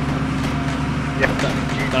ahead. Yep.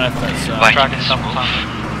 Don't know if that's Viking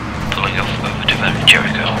pulling off over to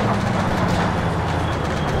Jericho.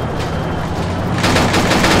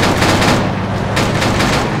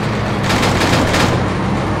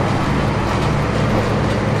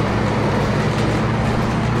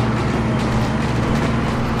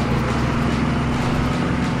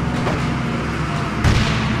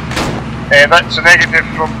 That's a negative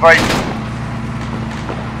from Viking.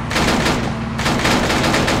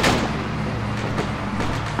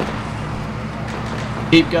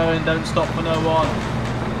 Keep going, don't stop for no one.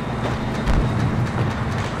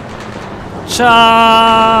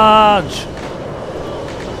 Charge!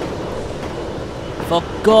 For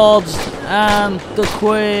gods and the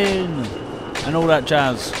Queen! And all that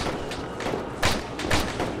jazz.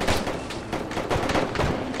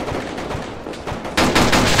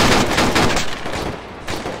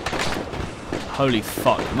 Holy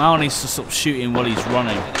fuck. Mal needs to stop shooting while he's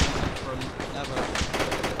running.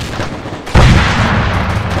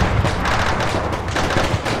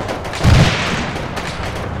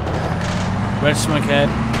 Red smoke head.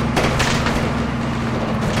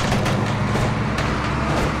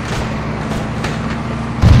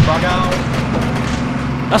 Bug out.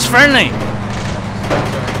 That's friendly!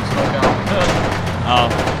 Oh.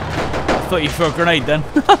 I thought you threw a grenade then.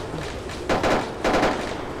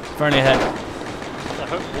 Friendly head. I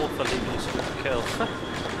hope Wolf are leaving us to kill.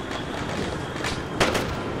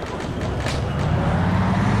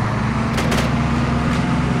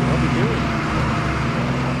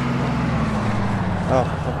 Oh,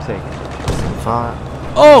 fuck's sake. Fire.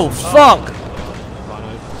 Oh, fuck!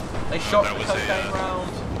 They shot the cocaine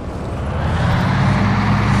round.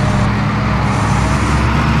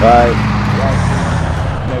 Right.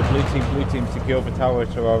 No, blue team secure the tower,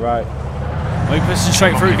 so alright. Are you pushing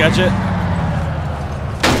straight through, Gadget?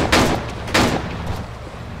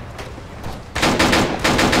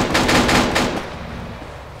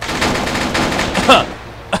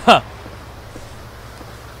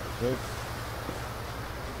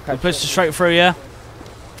 We pushed straight through, yeah?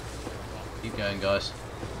 Keep going, guys.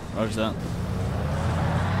 Roger that.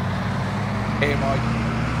 Hey, Mike.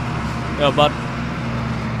 Go, bud.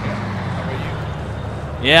 How are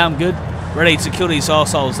you? Yeah, I'm good. Ready to kill these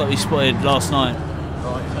arseholes that we spotted last night.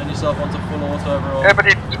 Right, turn yourself onto full auto overall.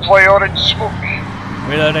 Everybody deploy orange smoke.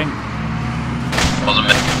 Reloading. Wasn't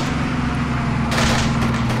me.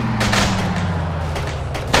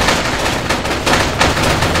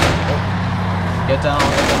 Get down,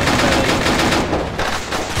 get down in the belly.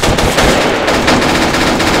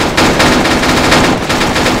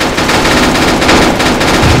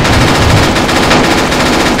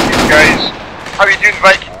 Guys, how are you doing,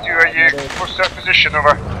 Viking? Do position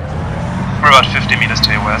over? We're about 50 meters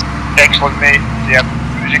to your west. Excellent, mate. Yep.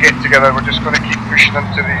 As soon as you get together, we're just going to keep pushing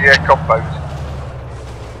into the compound.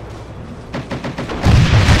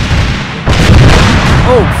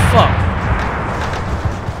 Oh, fuck.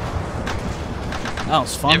 That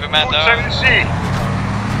was fun. Give a man Out to sea.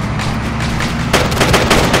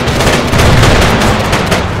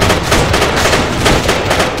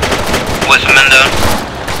 Where's the man down?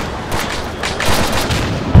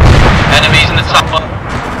 Enemies in the top one.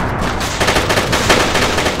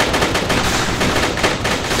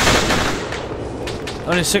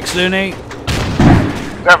 Only 6, Looney.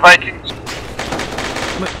 That Vikings.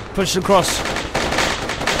 Push across.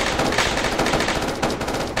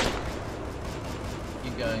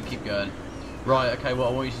 Keep going. Right, okay, what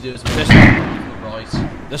I want you to do is right.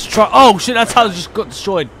 Let's try. Oh shit, that's how it just got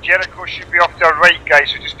destroyed. Jericho should be off to our right,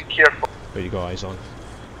 guys, so just be careful. Where you got eyes on?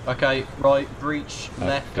 Okay, right, breach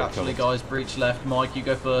left, go, actually, go. guys, breach left. Mike, you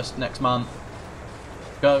go first, next man.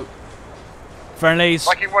 Go. Friendlies.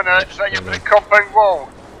 Viking 1, is that your compound wall?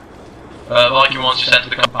 Viking 1's just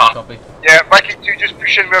entered the compound. Copy. Yeah, Viking 2, just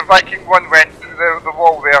push in where Viking 1 went through the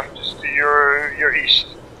wall there, just to your east.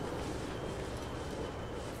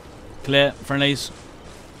 Clear. Friendlies.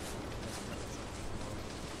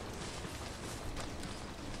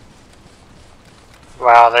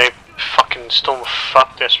 Wow, they fucking storm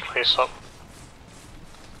fucked this place up.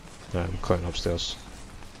 I'm cutting upstairs.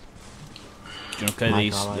 Do you want to clear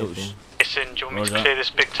these? Listen, do you want me to clear this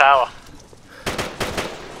big tower?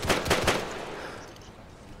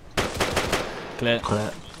 Clear.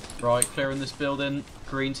 Right, clearing this building.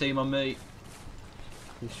 Green team on me.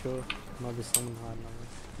 You sure? Might be someone hiding on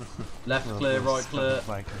me. Left clear, right clear.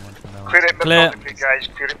 Clear it methodically, guys,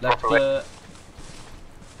 clear it Left properly. clear.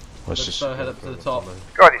 Let's Let's go head up to the top.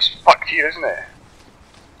 God, it's fucked here, isn't it?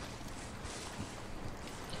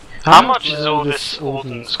 How much is all this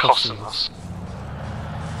ordnance costing us?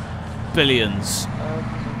 Billions.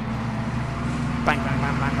 Bang, bang,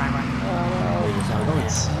 bang, bang, bang, bang.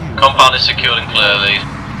 Compound is secured and clear, these.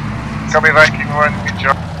 Copy Viking 1, good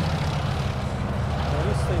job. At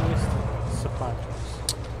least they missed supply drops.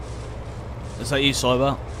 Is that you,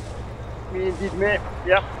 Cyber? Me indeed, mate.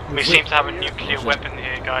 Yep. We seem to have a nuclear weapon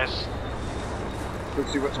here, guys.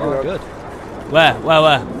 Let's see what's going on. Good. Where?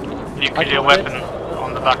 Nuclear weapon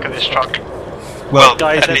on the back of this truck. Well,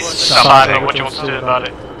 guys, at least Cyber, what do you want to do about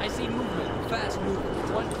it? I see movement. Fast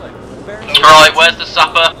movement. One click. Right, where's the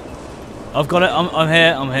sapper? I've got it. I'm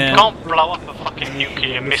here. You can't blow up a fucking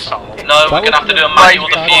nuclear missile. No, we're gonna have to do a Right, manual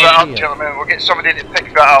blow that up, defuse. gentlemen. We'll get somebody to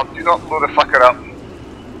pick that up. Do not blow the fucker up.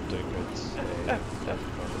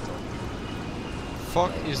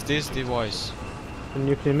 Fuck is this device? A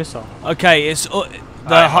nuclear missile. Okay, it's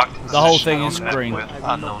the whole thing is green.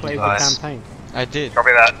 I did not play the campaign. I did.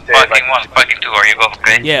 Copy that. Viking 1, Viking 2, are you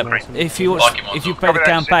okay? Yeah, if you play the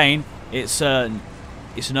campaign, it's an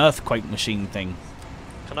earthquake machine thing.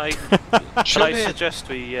 Can I suggest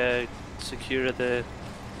we secure the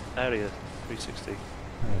area 360?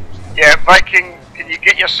 Yeah, Viking, can you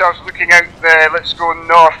get yourselves looking out there? Let's go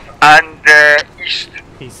north and east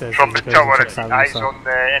from the tower and keep eyes on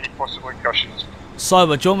any possible incursions.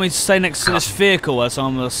 Cyber, do you want me to stay next to this vehicle as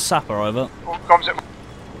I'm a sapper, over? Comes it.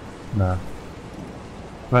 No.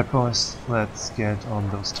 Right, boys, let's get on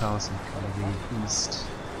those towers and cover the east.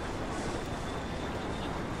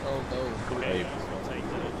 Oh, no.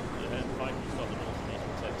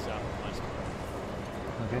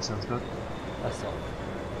 Okay, sounds good. That's all.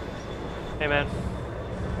 Hey, man.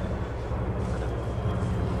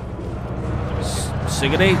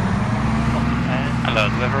 Siggity. Hello,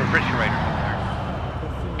 do we have a refrigerator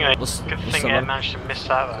Yeah, good thing I managed to miss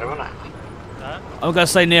that though, wasn't it? I'm gonna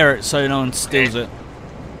stay near it so no one steals it.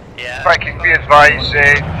 Yeah. Viking, be advised,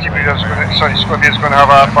 Team Leader's Squad Leader's going to have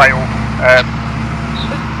a file.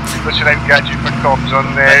 Listen out, Gadget, for comms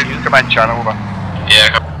on the command channel, over.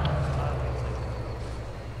 Yeah.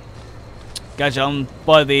 Gadget, I'm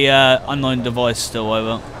by the unknown device still,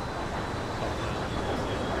 over.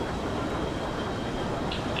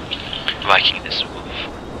 Viking, this is Wolf.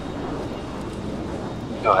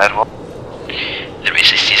 Go ahead, Wolf. There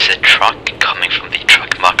is a truck coming from the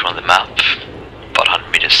truck marker on the map, about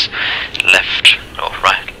 100 meters left or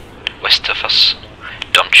right, west of us.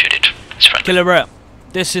 Don't shoot it, it's friendly. Killer Rep,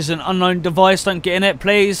 this is an unknown device, don't get in it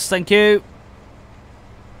please, thank you.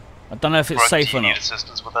 I don't know if it's safe or not.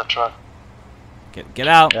 Assistance with that truck. Get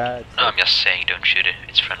out. No, I'm just saying don't shoot it,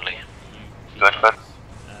 it's friendly. Good, good.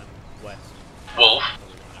 Wolf.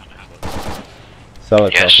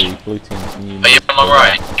 Solid Yes. copy. Blue team's new. Are you on the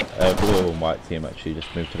right? Blue and white team actually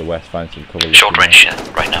just moved to the west, find some cover. Short range, yeah,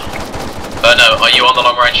 right now. No, are you on the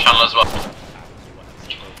long range channel as well?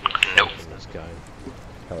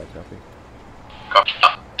 Copy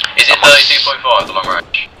that. Is it 32.5, the long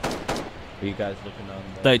range? Are you guys looking on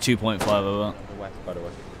 32.5 over. the west, by the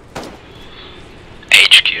way?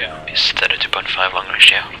 HQ is 32.5 long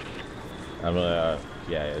range, yeah. I'm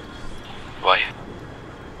yeah. Why?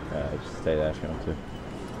 Just stay there if you want to.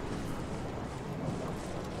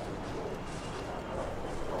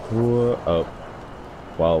 Whoa, oh.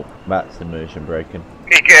 Well, that's immersion breaking.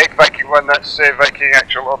 Hey, Viking 1, that's Viking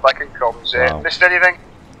actual or back in comms. Wow. Missed anything?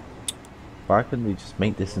 Why couldn't they just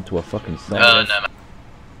make this into a fucking song? No, man.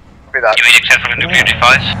 Be that. You mean except for the nuclear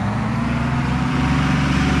device?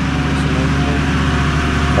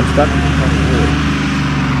 I'm standing in front of the wall.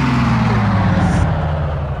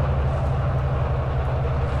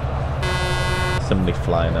 Somebody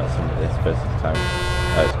flying at some of this person's town.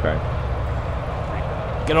 That's great.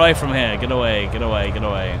 Get away from here. Get away. Get away. Get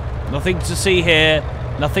away. Nothing to see here.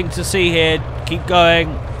 Nothing to see here. Keep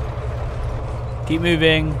going. Keep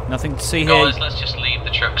moving. Nothing to see here. Guys, let's just leave the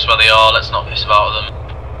trucks where they are. Let's not piss about with them.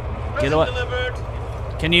 Get away.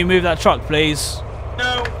 Can you move that truck, please?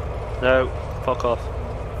 No. No, fuck off.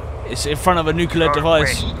 It's in front of a nuclear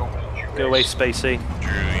device. Go away, Spacey.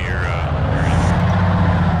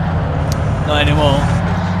 Not anymore.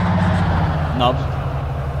 Nub.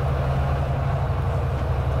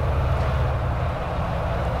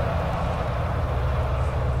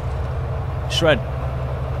 Shred.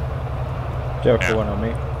 Jericho one on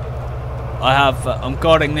me. I have. I'm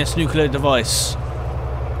guarding this nuclear device.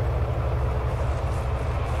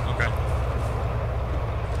 Okay.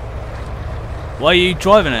 Why are you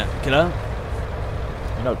driving it, killer?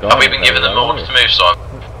 You're not Have we been given them orders to move, so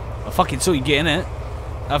I fucking saw you get in it.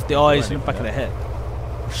 Have the eyes in the back of the head.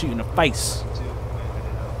 I'll shoot you in the face.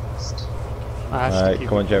 Alright,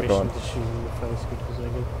 come on, Jericho.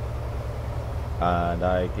 And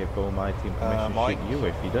I give all my team permission to shoot you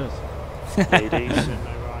if he does. Ladies don't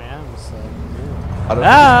know where I am, so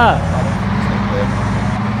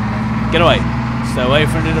Get away. Stay away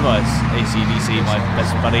from the device. ACDC, my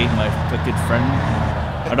best buddy, my good friend.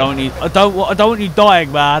 I don't want you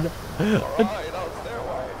dying, man.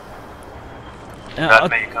 That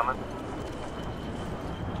may coming.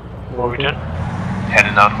 What are we doing?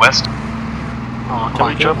 Heading out west. Oh, I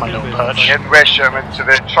can't jump my little perch. Heading west, Sherman, to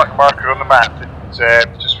the truck marker on the map. It's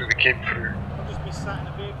just where we came through. I'll just be sat in a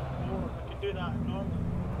vehicle. I can do that normally.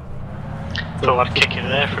 Thought I'd kick in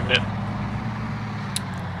there for a bit.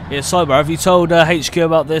 Yeah, Cyber, have you told HQ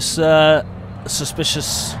about this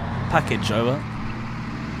suspicious package over?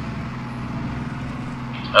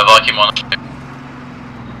 a Viking one.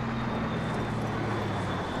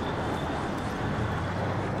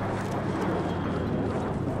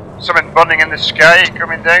 Something burning in the sky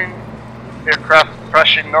coming down. Aircraft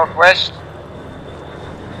crashing northwest.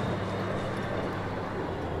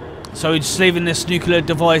 So we're just leaving this nuclear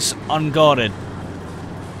device unguarded.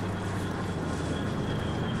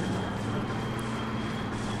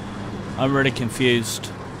 I'm really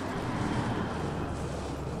confused.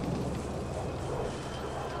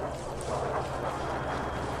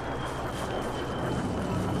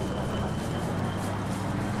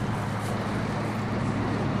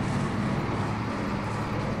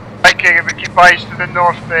 Viking, if we keep eyes to the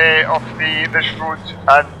north of this road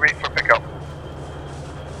and wait for pickup.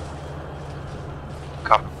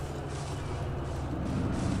 Come.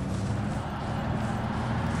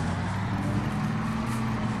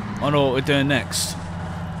 I know what we're doing next.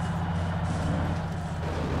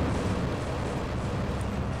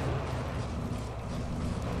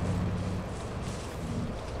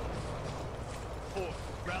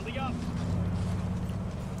 Rally up.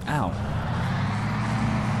 Ow.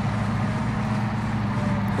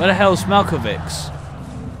 Where the hell's Malkovich?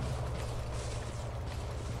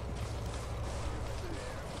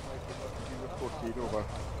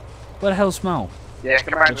 Where the hell's Mal? Yeah,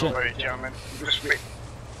 command over it, gentlemen. Just wait.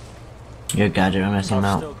 Your gadget, I'm missing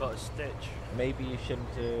out. Still got a stitch. Maybe you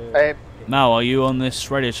shouldn't. Mal, are you on this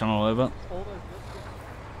radio channel over?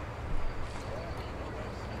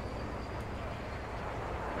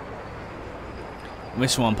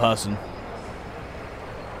 Missing one person.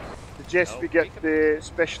 Suggest we get the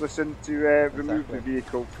specialists in to remove the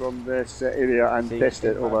vehicle from this area and test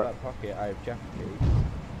it. Over. That pocket, I have jacket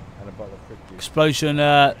and a bottle of fruit juice. Explosion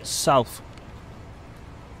south.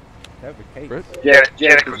 Yeah,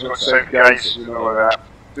 Jericho's got south, guys. You know that.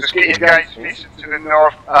 Just get your guys facing to the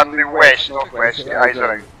north and the west, northwest. Get eyes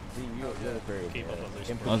around.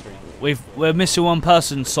 We're missing one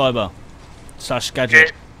person, Cyber. /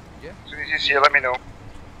 Gadget. Okay. As soon as you see it, let me know.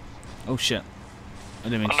 Oh shit. I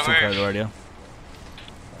didn't mean to talk over the radio.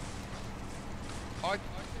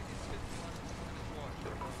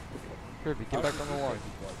 Kirby, get back on the line.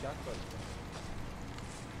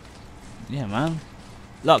 Yeah, man.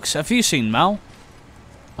 Lux, have you seen Mal?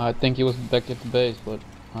 I think he was back at the base, but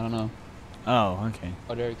I don't know. Oh, okay.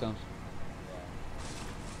 Oh, there he comes.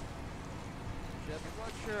 I'm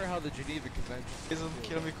not sure how the Geneva Convention isn't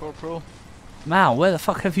killing me, Corporal. Mal, where the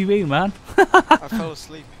fuck have you been, man? I fell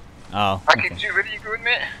asleep. Oh. I can do. Where are you going,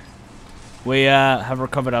 mate? We have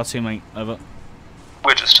recovered our teammate. Over.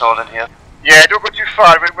 We're just holding here. Yeah, don't go too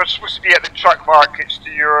far. We're supposed to be at the truck markets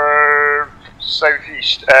to your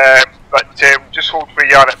southeast, but just hold where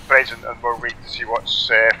you are at present, and we'll wait to see what's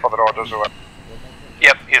further orders over.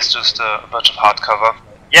 Yep, here's just a bunch of hard cover.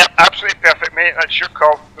 Yep, absolutely perfect, mate. That's your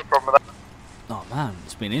call. No problem with that. Oh man,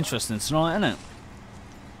 it's been interesting tonight, hasn't it?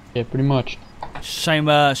 Yeah, pretty much. Shame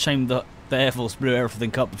that the Air Force blew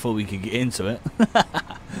everything up before we could get into it.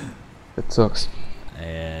 It sucks.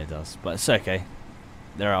 Yeah, it does, but it's okay.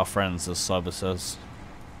 They're our friends, as Cyber says.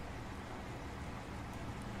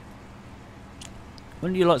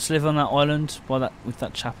 Wouldn't you like to live on that island by that with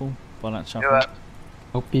that chapel? By that chapel? Yeah.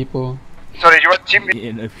 No people. Sorry, do you want team?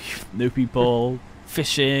 Yeah, no people,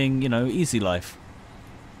 fishing, you know, easy life.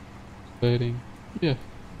 Waiting. Yeah.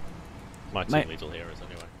 My team leads all heroes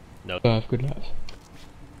anyway. No. Good life.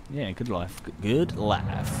 Yeah, good life. Good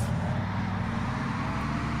life.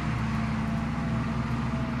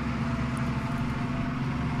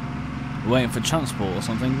 We're waiting for transport or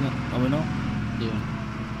something, are we not? Yeah.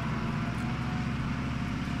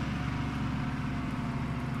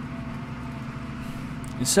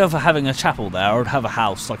 Instead of having a chapel there, I would have a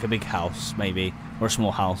house, like a big house, maybe, or a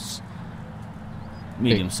small house.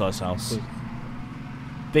 Medium-sized house.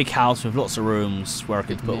 Big house with lots of rooms where I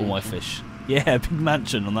could put all my fish. Yeah, a big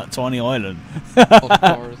mansion on that tiny island. Of course,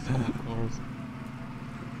 of course.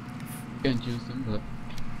 Can't use them, but...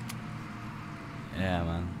 Yeah,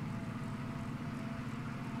 man.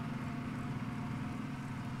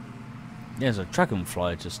 Yeah, there's a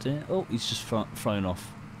dragonfly just here. Oh, he's just flown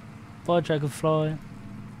off. Bye, dragonfly.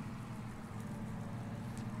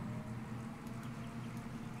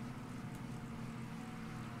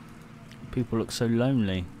 People look so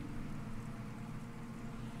lonely.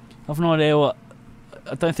 I've no idea what...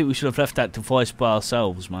 I don't think we should have left that device by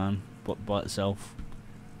ourselves, man. By itself.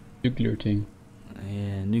 Nuclear thing.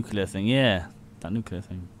 Yeah, nuclear thing. Yeah, that nuclear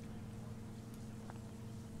thing.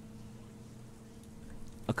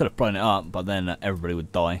 I could have blown it up, but then everybody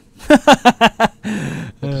would die.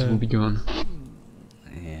 This will be gone.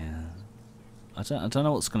 Yeah. I don't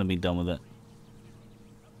know what's going to be done with it.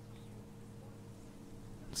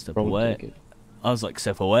 Step away. I was like,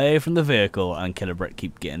 step away from the vehicle, and Killer Brett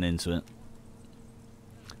keep getting into it.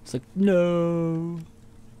 It's like, no.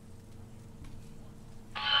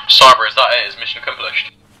 Cyber, is that it? Is mission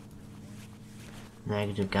accomplished?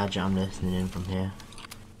 Negative, Gadget, I'm listening in from here.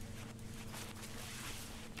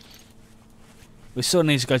 We still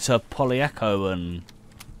need to go to Polyaco and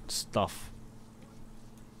stuff.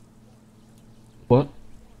 What?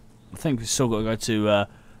 I think we still got to go to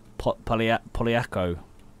Polyaco.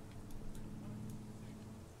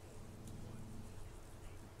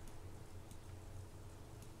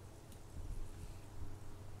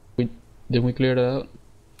 Didn't we clear that out?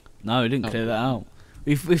 No, we didn't clear that out.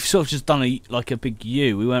 We've sort of just done a big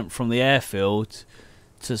U. We went from the airfield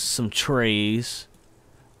to some trees,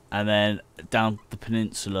 and then down the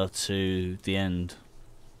peninsula to the end.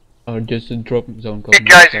 Oh, just a drop zone. Hey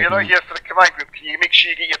guys, if you're not here for the command group, can you make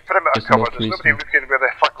sure you get your perimeter covered? There's nobody looking where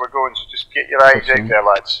the fuck we're going, so just get your eyes out there,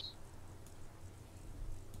 lads.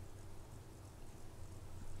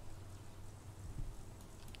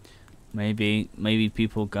 Maybe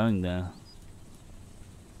people going there.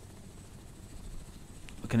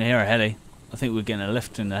 I can hear a heli. I think we're getting a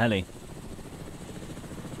lift in the heli.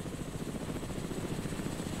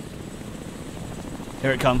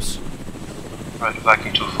 Here it comes. Right,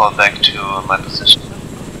 Viking to fall back to my position.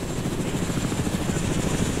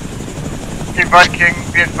 Okay, Viking,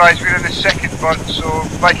 be advised we're in the second bud, so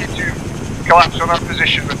Viking to collapse on our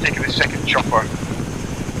position, we're taking the second chopper.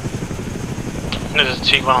 There's a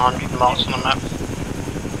T-100 marks on the map.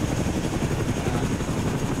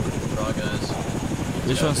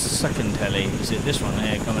 Which one's the second heli? Is it this one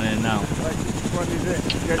here coming in now? Which one is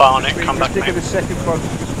it? Barnet, come back, taking mate. the second bud,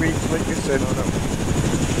 because we flick us in on it.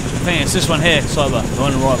 I think it's this one here, Cyber, the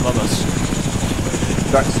one right above us.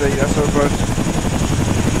 That's our bud.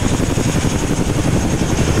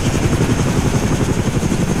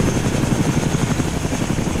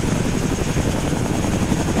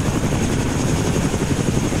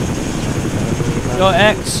 Go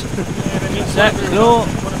X. Set, Claw.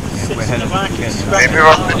 We're heading back. Maybe we're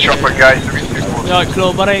off the chopper, guys. Yeah,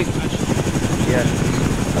 Claw, buddy.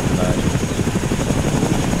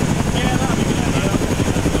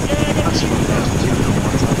 That's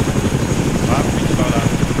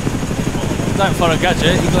follow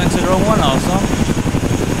Gadget, you got into the wrong one, arsehole.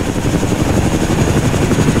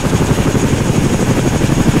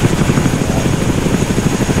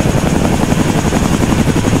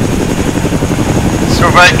 So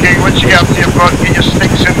Viking, once you get up to your boat, get your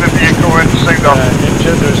sticks in the vehicle and sound up.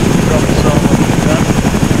 Ninja, there's probably someone there.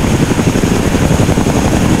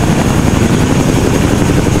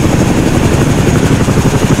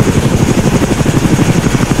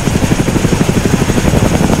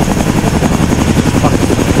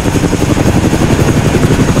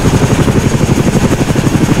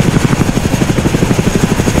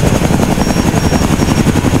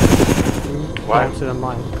 Wow. To the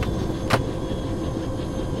mine.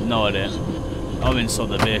 No idea. I'm inside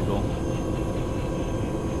the vehicle.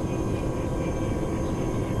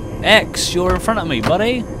 X, you're in front of me,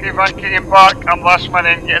 buddy. Okay, Viking, embark. I'm last man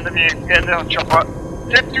in. Get in the vehicle. Get in the chopper.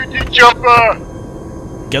 Get to the chopper.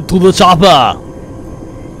 Get to the chopper.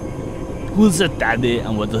 Who's the daddy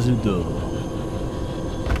and what does it do?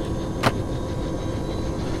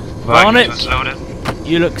 On it.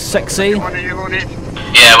 You look sexy.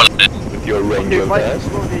 Yeah, well, your Ranger vest.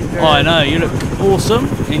 Oh, I know, you look awesome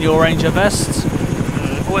in your Ranger vest.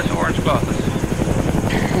 What's orange glasses?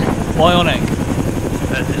 Bionic.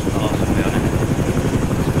 That is awesome, Bionic.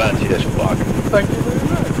 It's fancy as fuck. Thank you very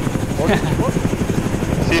much. What?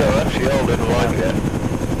 See, I actually all didn't like it.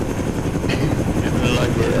 Didn't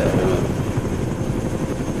like it at all.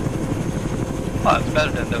 Oh, it's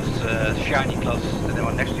better than those shiny glasses that they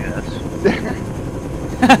were next to you.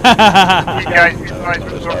 You guys, these guys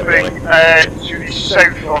are dropping to the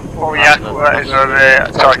south of Polyako. That is our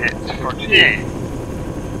target for today.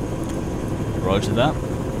 Roger that.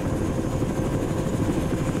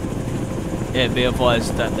 Yeah, be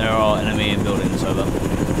advised that there are enemy in buildings over.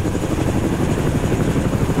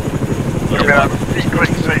 We're going to have 3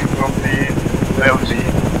 clicks south of the LT.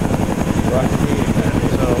 Right,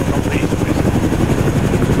 so complete.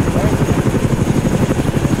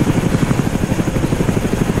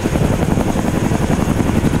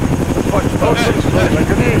 Oh, shit, it's like a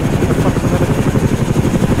grenade. What the fuck's another?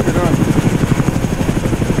 What's going on?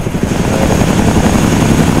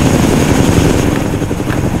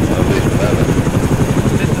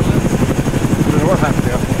 I don't know what happened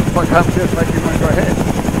there. What happened there is like you might go ahead.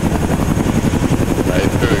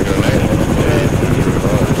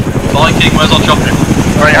 Viking, where's our chopper?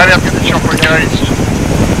 Alright, hurry up, get the chopper, guys.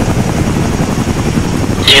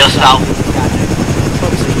 Yourself.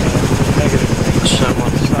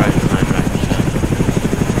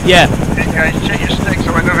 Yeah. Hey guys, check your sticks. I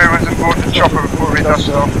wonder if everyone's on board the chopper before we dust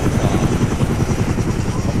off.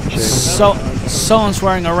 So, someone's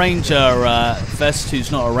wearing a Ranger vest who's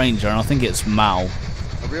not a Ranger, and I think it's Mal.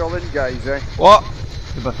 Are we all in, guys, eh? What?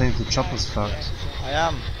 But I think the chopper's fucked. I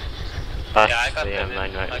am. Yeah, I got the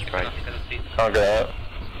main right. Can't get out.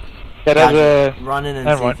 Get out of the... Run in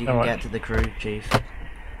and see if you can get to the crew, Chief.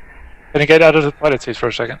 Can you get out of the pilot seat for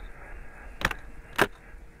a second?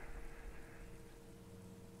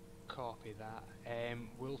 Copy that.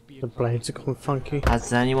 We'll be The blades are gone funky.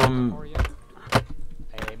 Has anyone...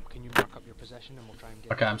 can you mark up your possession and we'll try and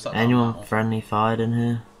get... Okay, I'm set. Anyone friendly fired in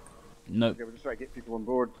here? Nope. Okay, we're just trying to get people on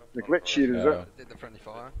board. The glitch here, is it? Did the friendly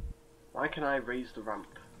fire? Why can I raise the ramp?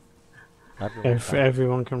 If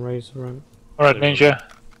everyone can raise the ramp. Alright, Ninja.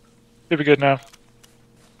 You'll be good now.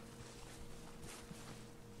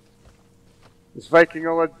 Is Viking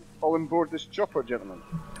all on board this chopper, gentlemen?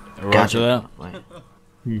 Roger that.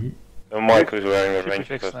 Michael's wearing a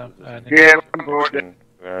Ranger vest. Yeah, on board.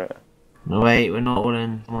 No, wait, we're not all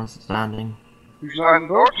in. Someone's standing. Who's not on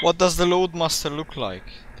board? What does the Loadmaster look like?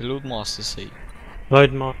 The Loadmaster seat.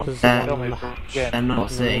 Loadmaster's They're not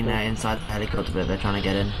sitting there inside the helicopter, but they're trying to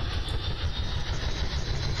get in.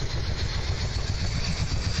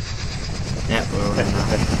 Yep, we're all in now.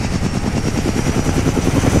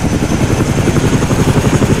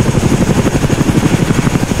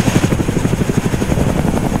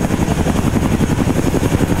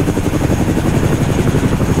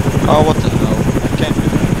 Oh, what the hell? I can't do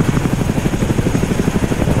that.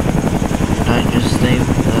 Don't just stay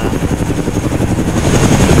there.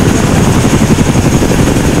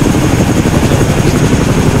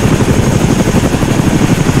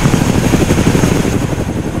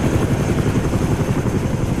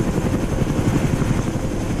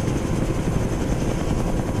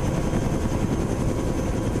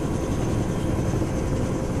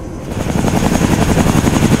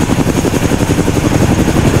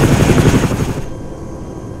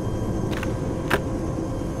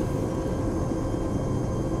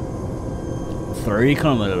 Three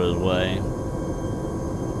kilometers away.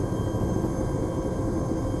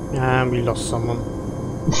 And we lost someone.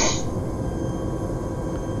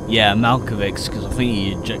 Yeah, Malkovic, because I think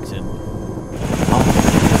he ejected.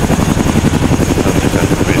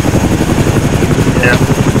 Yeah.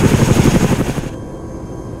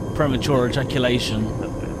 Premature ejaculation.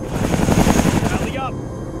 Rally up.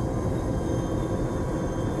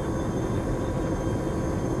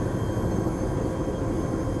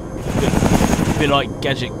 Be like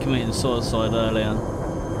Gadget committing suicide earlier.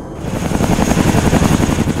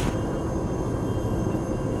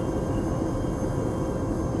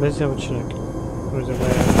 Where's the other chinook? Where's the way?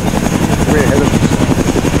 Way ahead of us.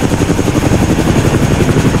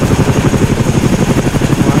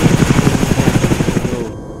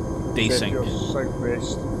 Desync.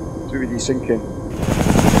 Southwest. 2 desyncing.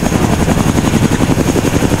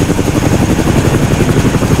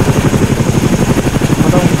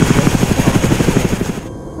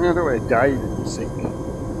 I don't want to die in desync.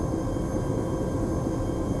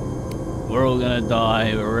 We're all gonna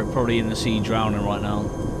die. We're probably in the sea drowning right now.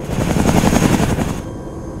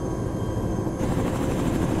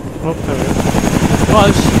 Oh, there we go.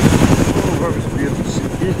 Close. Oh, that was weird to see.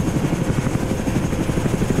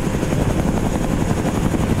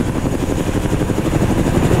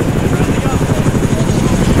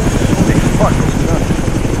 Fuck, what's that?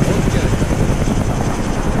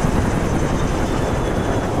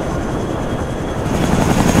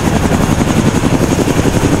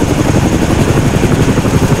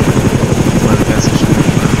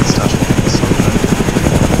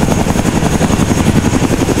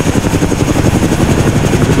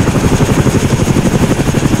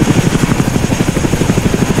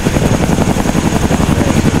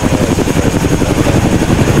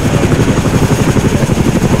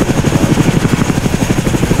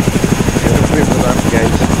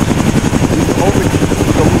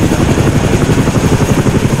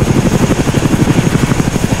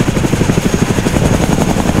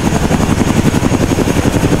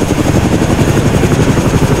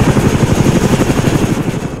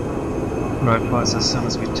 As soon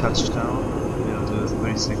as we touch down, we'll do a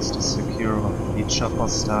 360 secure on the chopper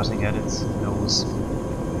starting at its nose.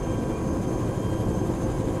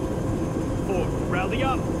 Ford, rally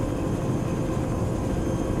up.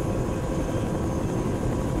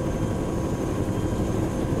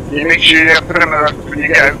 You make sure you're perimeter when you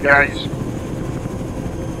get out, guys.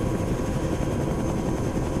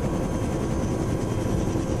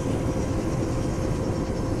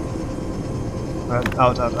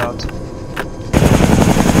 Out.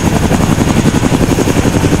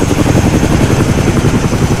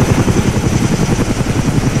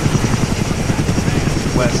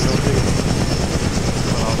 West.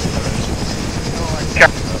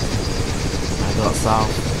 I got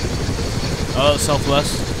south. Oh,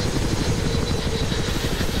 southwest.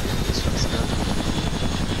 This one's good.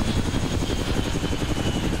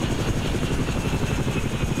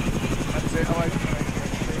 That's it, I like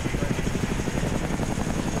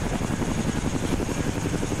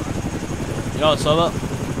Yo, what's up?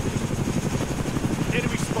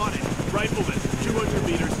 Enemy spotted. Rifleman, 200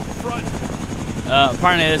 meters. Front.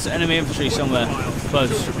 Apparently there's enemy infantry somewhere. Close.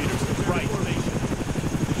 200 meters. Right.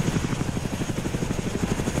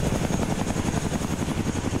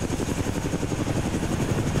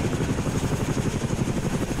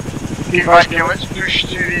 Okay, Viking, let's push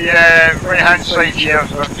to the right hand side here.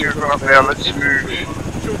 So if you're going up there, let's move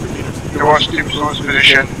towards Tombstone's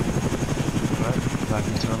position. Back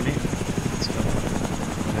into me. Let's go.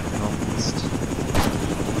 Let me northeast.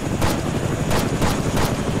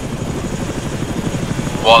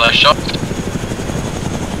 Waller shot.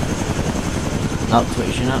 Knox, what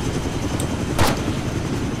you shooting at?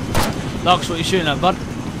 Knox, what you shooting at, bud?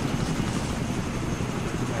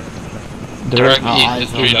 Direct Oh, east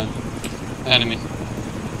is three enemy.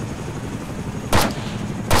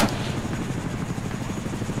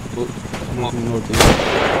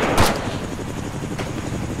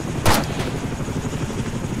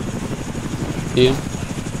 Here?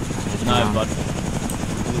 No, bud.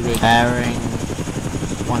 Bearing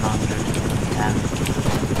 110.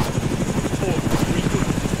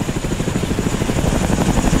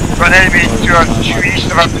 Got an enemy to our due east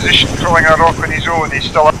of our position, throwing a rock on his own. He's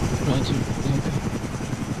still up.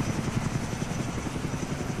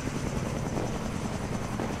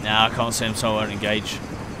 Nah, I can't see him, so I won't engage.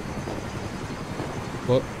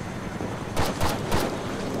 What?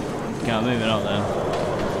 Can't move it out there.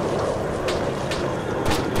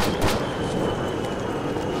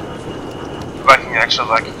 Viking actual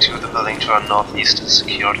Viking 2, the building to our northeast is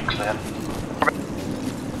secured and cleared.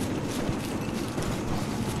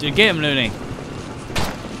 Did you get him, Looney?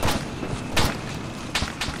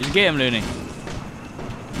 Did you get him, Looney?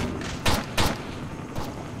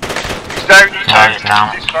 He's down. Target's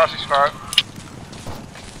down. He's far.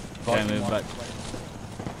 Okay, move back.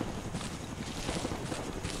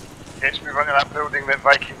 Let's move on to that building that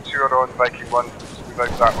Viking 2 are on, Viking 1. Let's move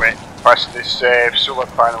out that way, past this solar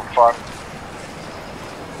panel farm.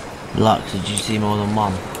 Lux, did you see more than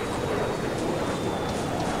one?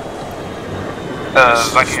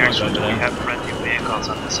 Viking actually, we have friendly vehicles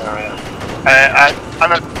in this area.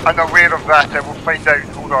 I'm aware of that, I will find out,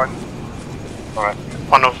 hold on. Alright,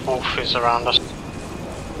 one of Wolf is around us.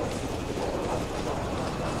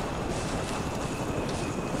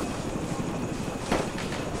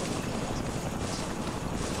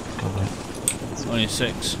 It's only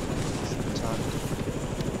 6.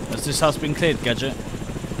 Has this house been cleared, Gadget?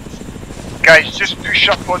 Guys, just push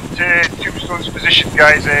up onto Tombstone's position,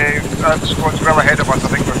 guys. Our squad's well ahead of us, I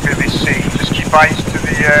think we're fairly safe. Just keep eyes to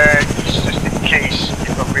the east, just in case,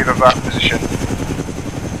 keep aware of that position.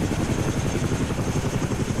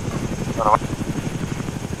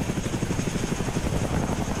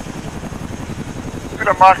 Put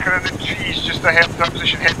a marker in the trees just ahead of that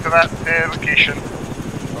position, head to that location.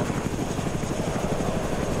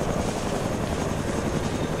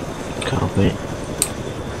 Copy.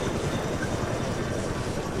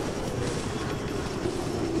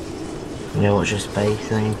 Yeah, what's your space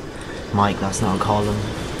thing? Mike, that's not a column.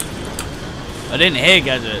 I didn't hear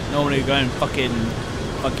Gadget. Normally we're going fucking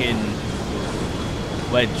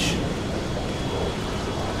wedge.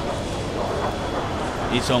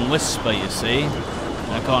 He's on whisper, you see.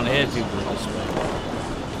 I can't hear people this way.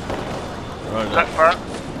 Right. Is that far?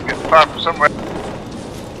 Get far from somewhere.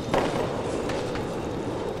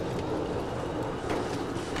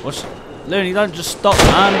 What's Looney, don't just stop,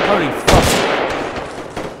 man. Holy fuck.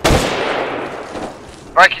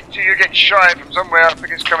 Viking 2, you're getting shot at from somewhere. I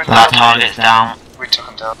think it's coming That down. target's down. We took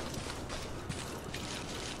him down.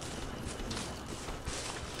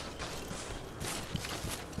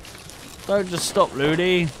 Don't just stop,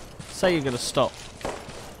 Looney. Say you're gonna stop.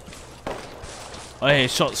 I hear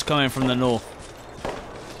shots coming from the north.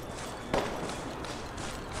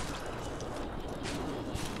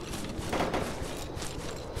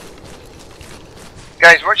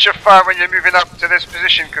 Guys, watch your fire when you're moving up to this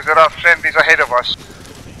position because there are friendlies ahead of us.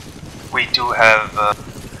 We do have,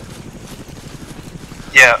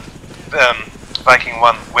 Viking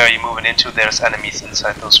 1, where are you moving into? There's enemies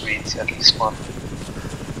inside those reeds, at least one.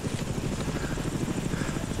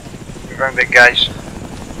 Move around there, guys.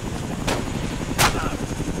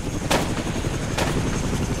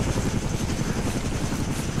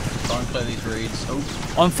 Try and clear these reeds. Oh.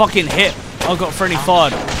 I'm fucking hit. I got friendly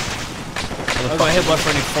fired. I got hit by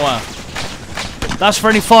friendly fire. That's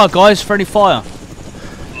friendly fire, guys. Friendly fire.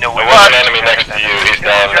 No, there was an enemy next to you. He's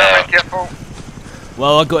down now. Careful.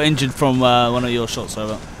 Well, I got injured from one of your shots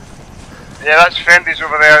over. Yeah, that's friendlies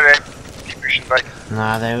over there. Keep pushing back.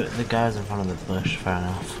 Nah, the guys in front of the bush, fair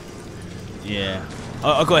enough. Yeah.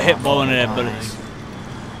 I got hit by one of their bullets.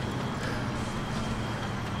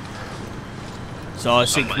 So I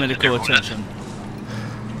seek medical attention.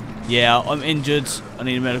 Yeah, I'm injured. I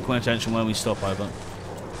need medical attention when we stop over.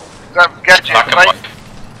 Is that Gadget, Mike?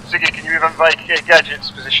 Ziggy, can you even like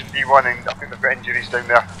Gadget's position B1 and I think they've got injuries down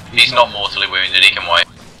there. He's not mortally wounded, he can wait.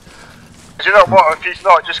 Do you know what, if he's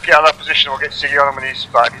not, just get out of that position, we'll get Ziggy on him when he's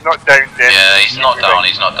back. If he's not down then... Yeah, he's not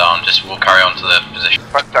down, just we'll carry on to the position.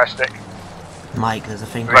 Fantastic. Mike, there's a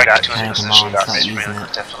thing Right, called to his command, position, start that's using real it.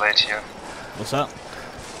 defilade here. What's that?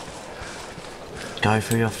 Go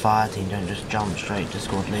through your fire team, don't just jump straight to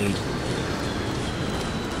squad lead.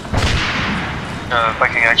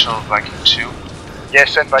 Viking actual, Viking 2.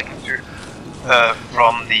 Yes, send Viking 2.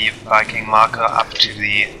 From the Viking marker up to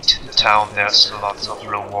the town, there's lots of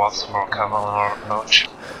low walls for cover on our approach.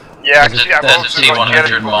 Yeah, There's a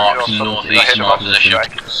T100 marked northeast from our position.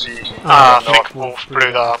 Thick Wolf blew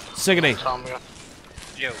that up. Siggity.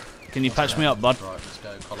 Can you patch me up, bud? Right, let's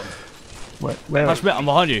go, Colin. Where Patch me up, I'm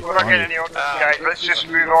behind you. We're not getting any orders, guys. Let's just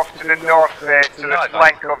move off to the north, to the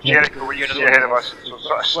flank of Jericho, which you see ahead of us. So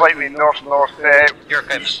sort of slightly north,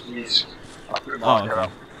 east. Oh, okay.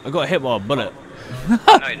 I got hit by a bullet.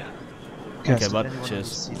 Okay, bud.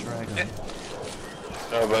 Cheers.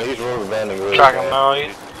 No, but he's rubber banding really Dragon bad. now,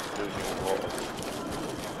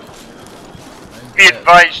 Be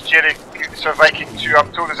advised, Jericho, Sir Viking 2,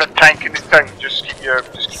 I'm told there's a tank in the town. Just keep your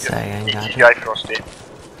ETI frosty.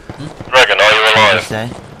 Dragon, are you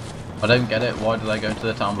alive? I don't get it. Why do they go into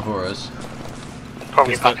the town before us?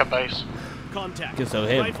 Probably back at base. Because they're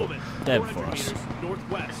here dead for us.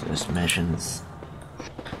 This mission's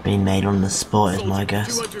being made on the spot is my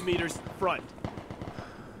guess. 200 meters front.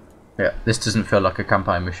 Yeah, this doesn't feel like a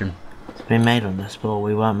campaign mission. It's been made on the spot,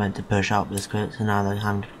 we weren't meant to push up this quick, so now they're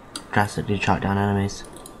drastically track down enemies.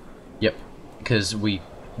 Yep, because we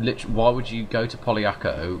literally. Why would you go to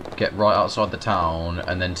Polyako, get right outside the town,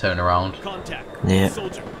 and then turn around? Yeah.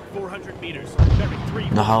 Soldier, 400 meters.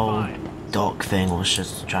 The whole dock thing was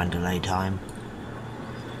just to try and delay time.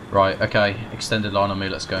 Right. Okay. Extended line on me.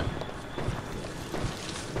 Let's go.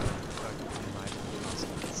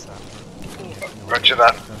 Roger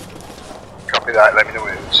that. Copy that. Let me know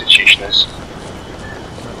what the situation is.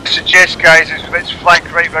 I suggest, guys, is let's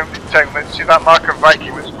flank right round the town. Let's see that marker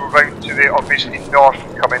Viking. Let's go round to the obviously north,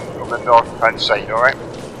 coming from the north hand side. All right.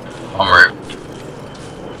 En route.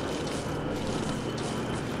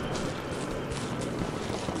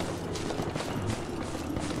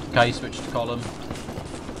 Okay, switch to column.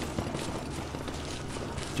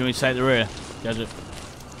 Do you want me to take the rear? Gadget.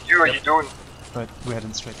 You or you don't? Right, we're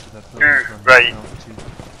heading straight to that. You, right.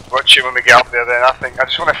 Watch it when we get up there then. I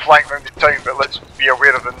just want to flank round the town, but let's be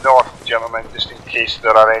aware of the north, gentlemen, just in case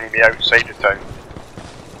there are enemy outside the town.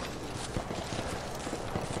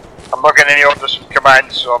 I'm not getting any orders from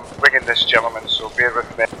command, so I'm winging this, gentlemen, so bear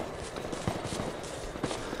with me.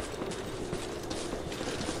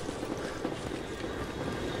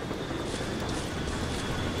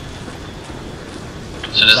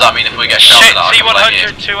 So does that mean if we get shot at that,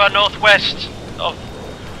 C100 to our northwest of...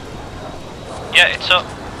 Yeah, it's up.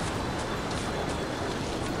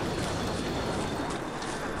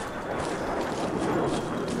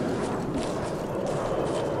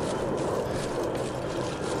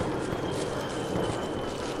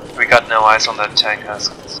 We got no eyes on that tank,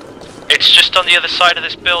 Haskins. It's just on the other side of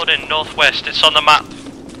this building, northwest. It's on the map.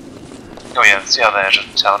 Oh yeah, it's the other edge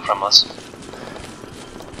of town from us.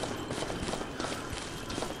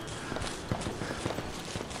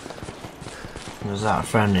 There's that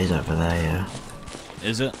friendlies over there, yeah.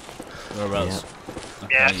 Is it? Whereabouts?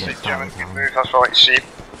 Yeah, that's it, gentlemen. Good move, that's what I like to see.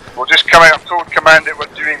 We'll just come out. I've told command that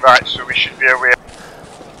we're doing that, so we should be aware.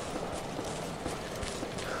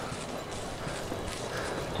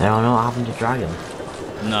 Do you know what happened to Dragon?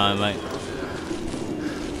 No, mate.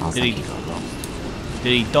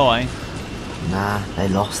 Did he die? Nah, they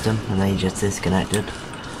lost him and they just disconnected.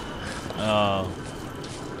 Oh.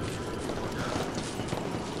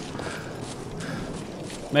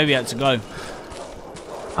 Maybe he had to go.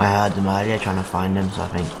 I heard them earlier trying to find him, so I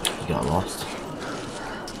think he got lost.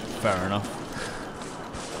 Fair enough.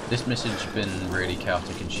 This message has been really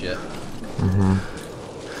chaotic and shit.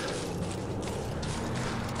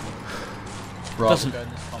 Right, we'll go in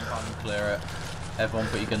this compound and clear it. Everyone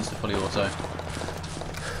put your guns to fully auto.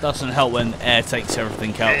 Doesn't help when air takes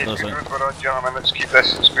everything out, does it? We're on, gentlemen. Let's keep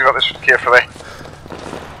this. Let's move up this carefully.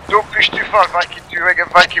 Don't push too far, Viking 2. I get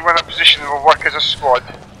Viking 1 up position and we'll work as a squad.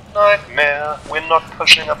 Nightmare. We're not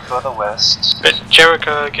pushing up further west. But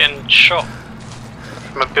Jericho getting shot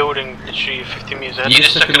from a building literally 50 meters ahead. You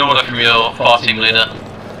just took an order from your far team leader.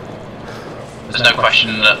 There's no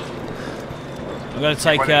question that. I'm going to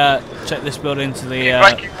take check this building to the.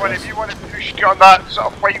 Viking 1, if you want to push, get on that sort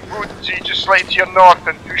of white road to just slightly to your north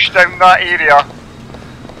and push down that area.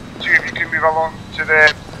 2, if you can move along to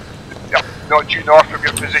the. Not due north from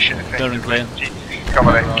your position. Building clear.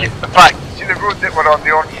 Cover it. Keep the fact. See the road that we're on,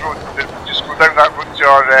 the orange road. Just go down that road to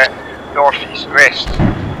our northeast west.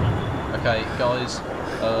 Okay, guys.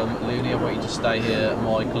 Looney, I want you to stay here.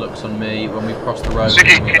 Mike, looks on me. When we cross the road,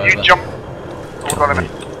 Ziggy, we'll can you over. jump? Hold on a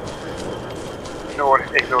minute.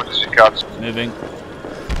 Ignore disregards. Moving.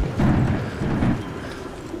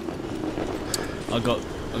 I got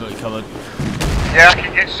you covered. Yeah, I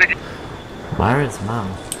can get Ziggy. Where is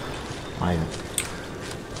Mal?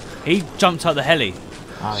 He jumped out the heli.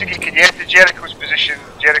 Ziggy, can you head to Jericho's position?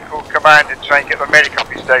 Jericho command and try and get the medic up.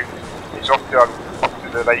 He's down. He's off to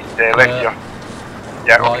the right, left here.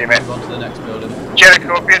 Yeah, right, okay, mate. Move on to the next building.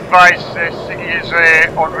 Jericho, be advised, Ziggy is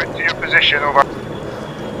en route to your position. Over.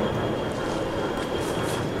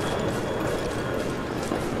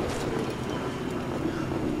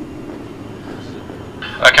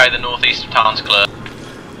 Okay, the northeast of town's clear.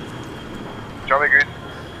 Jolly good.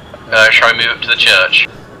 Shall we move up to the church?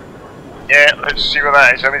 Yeah, let's see where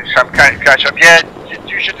that is. I mean, I'm trying to catch up. Yeah,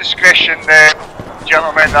 use your discretion,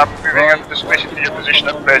 gentlemen. I'm moving up this place to your position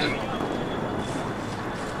at present.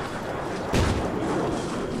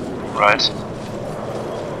 Right.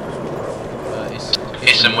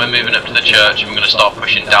 Listen, we're moving up to the church and we're going to start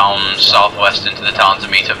pushing down southwest into the town to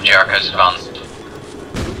meet up with Jericho's advance.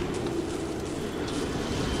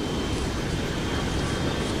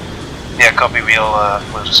 Yeah, copy.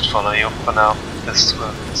 We'll just follow you for now. This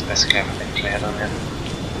is basically everything cleared on here.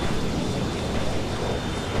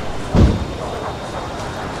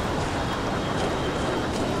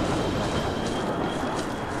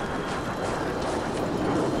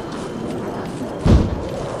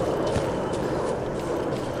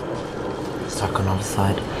 on the other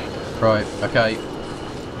side. Right, okay.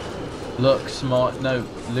 Look,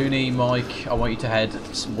 Looney, Mike, I want you to head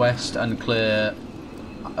west and clear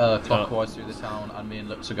clockwise through the town, and me and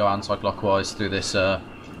Lux will go anti-clockwise through this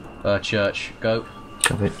church. Go.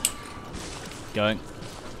 Copy. Going.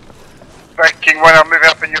 Viking 1, I'm moving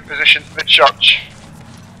up in your position to the church.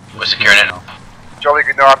 We're securing it. Jolly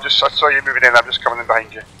good, no, I saw you moving in, I'm just coming in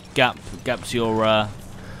behind you. Gap to your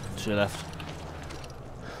left.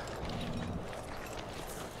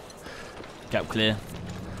 Gap clear.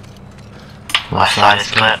 My side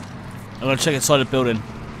is clear. I'm gonna check inside the building.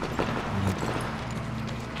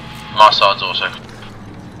 My side's also clear.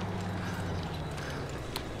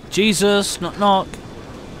 Jesus, knock.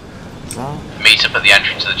 Meet up at the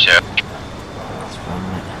entrance of the church.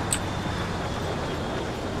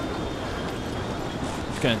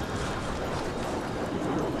 Okay.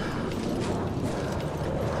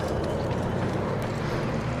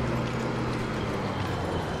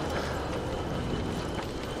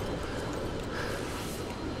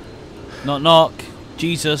 Knock.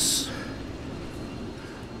 Jesus.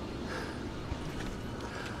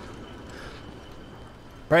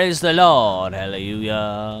 Praise the Lord,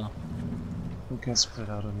 hallelujah. You can spread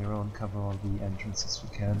out on your own, cover all the entrances you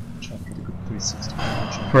can, try and get a good 360.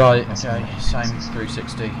 Right, okay, same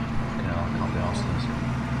 360. You know, I can't be asked this.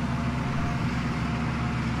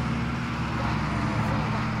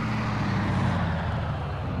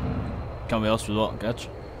 Can't be asked with what, Gutch?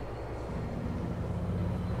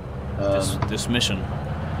 This mission.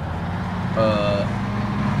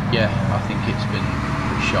 Yeah, I think it's been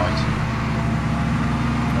pretty shite.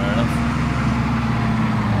 Fair enough.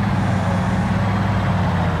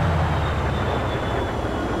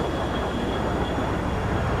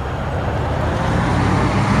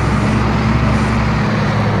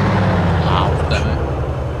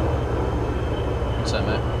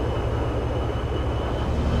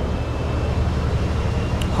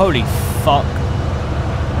 Holy fuck.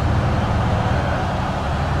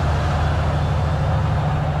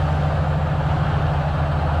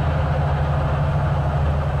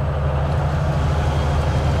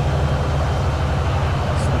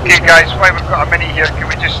 Okay guys, while we've got a mini here, can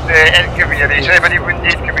we just give me a raise? Anybody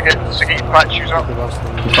wounded? Can we get Siggy patches up?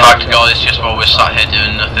 In fact guys, just while we're sat here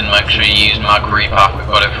doing nothing, make sure you use mag repack, we've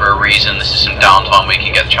got it for a reason, this is some downtime we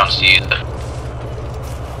can get the chance to use it.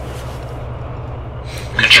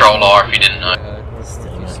 Control R if you didn't know.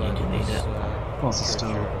 Also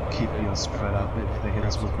still keep your spread out if they hit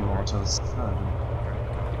us with mortars.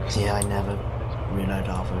 Yeah, I never reload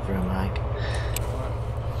halfway through a mag.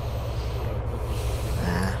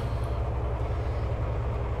 Nah.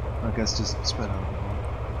 I guess just spread out.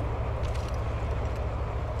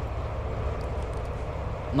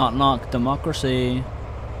 Knock, democracy.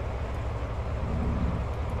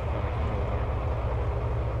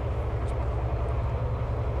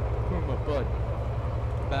 Bud.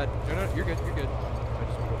 Bad. No, you're good, you're good. I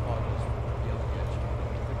just want to apologize for yelling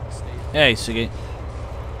at you. Hey, Siggy.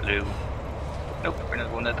 Hello. Nope, we're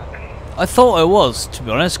not going to that. I thought I was, to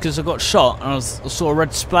be honest, because I got shot and I saw a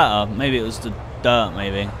red splatter. Maybe it was the dirt,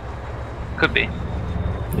 maybe. Could be.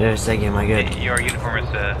 Yeah, Siggy, am I good? Hey, your uniform is,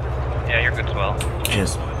 yeah, you're good as well.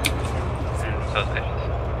 Cheers. And so is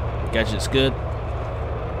Gadget's. Gadget's good.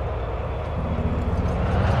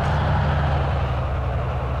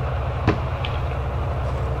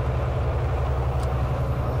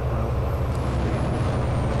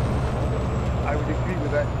 I would agree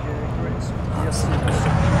with that, Jericho. Yes.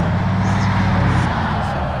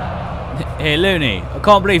 Hey, Looney, I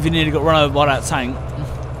can't believe you nearly got run over by that tank.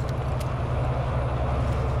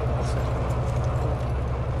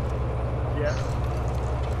 Yeah.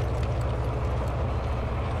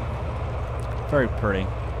 Very pretty.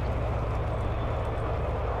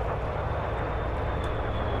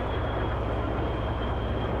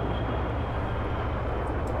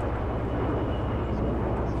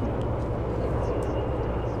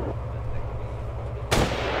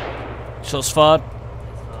 Shots fired.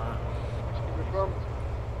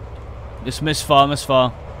 Just misfire.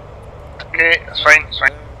 Okay, that's fine,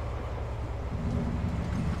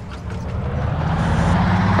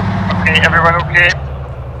 Okay, everyone okay?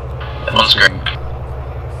 Everyone's great.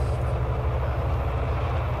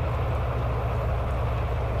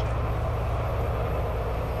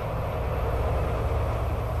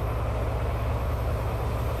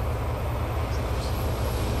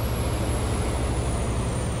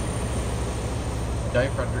 Joe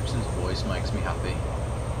Fredrickson's voice makes me happy.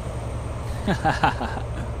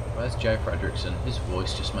 Where's Joe Fredrickson? His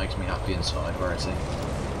voice just makes me happy inside. Where is he?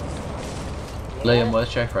 Liam, where's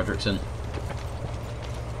Joe Fredrickson?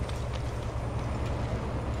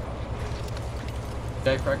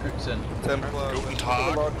 Dave Fredrickson. Templar.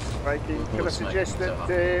 Viking. Can I suggest that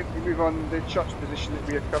we move on the church position that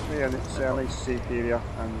we are currently in? It's a nice safe area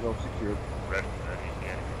and well secured.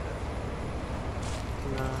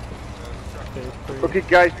 Okay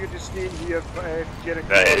guys, we're just staying here,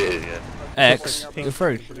 Jericho. X, you're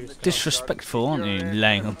very disrespectful, aren't you,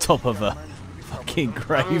 laying on top of a fucking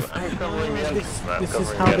grave? This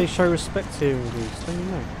is how they show respect here, Goose, don't you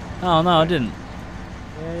know? Oh no, I didn't.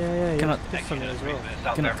 Yeah, Can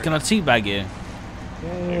I teabag you?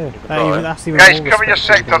 That's even Guys, more cover your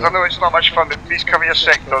respectful sectors. I know it's not much fun, but please cover your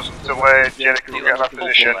sectors until Jericho get in our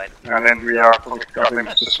position, and then we are probably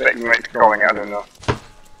suspecting what he's calling. I don't know.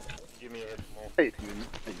 Hey,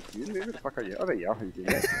 where the fuck are you? Oh, there you are. How you doing?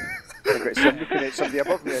 I've got some looking at somebody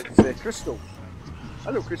above me. It's Crystal.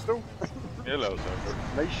 Hello, Crystal. Hello, sir.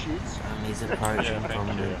 Nice sheets. He's approaching from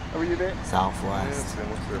the How are you, mate? southwest.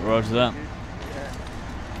 Roger that.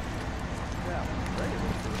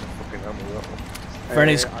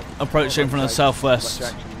 Friendly's approaching from the southwest.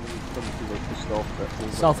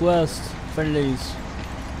 Southwest, friendlies.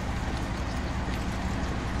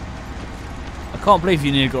 I can't believe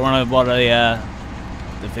you nearly got run over by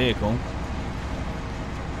the vehicle.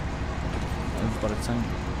 Over by the tank.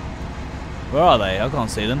 Where are they? I can't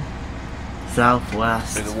see them.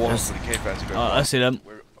 Southwest. In the water for the cave fans. Oh, I see them.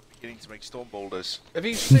 We're beginning to make storm boulders. Have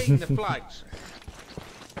you seen the flags?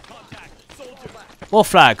 What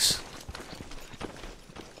flags?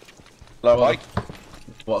 Hello, Mike.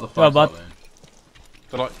 What the fuck? fuck?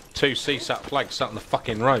 They're like 2 CSAT flags sat on the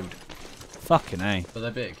fucking road. Fucking A. Are they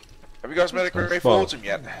big? Have you guys made a great autumn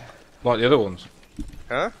yet? Like the other ones.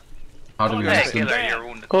 Huh? How do we miss them?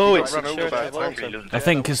 Oh, it's run over by a tank. I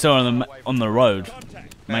think because they're on the road,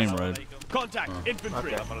 main road. Contact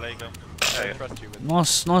infantry.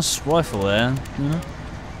 Nice rifle there. You know?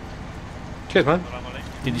 Cheers, man.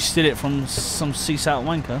 Did you steal it from some CSAT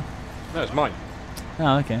wanker? No, it's mine.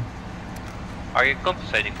 Oh, okay. Are you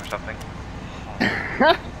compensating for something?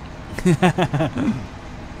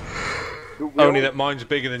 Only that mine's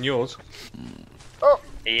bigger than yours. Oh!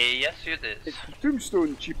 Yes, it is. It's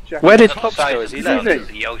Tombstone, cheap jacket. Where did Pop go? Is he there?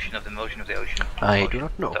 The ocean of the motion of the ocean. I do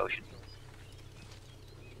not know.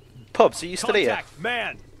 Pubs, are you still here?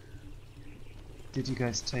 Man! Did you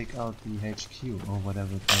guys take out the HQ or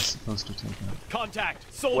whatever it was supposed to take out? Contact!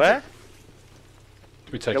 Soldier! Where?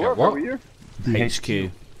 Did we take out what? The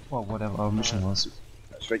HQ. Well, whatever our mission was.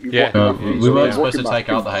 That's right, you we weren't supposed to take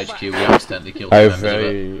out the HQ, we accidentally killed the members of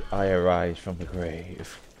it. I arise from the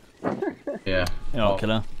grave. Yeah. You're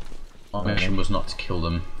killer. Our mission was not to kill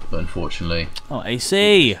them, but unfortunately... Oh,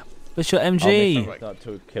 AC! What's your MG? Not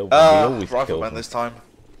to kill them, we always kill Rifleman them. this time.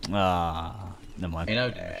 Ah, never mind. You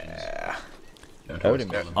know,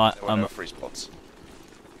 I'm free spots.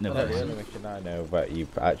 No, The only mission I know that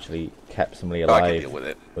you've actually kept somebody I can alive deal with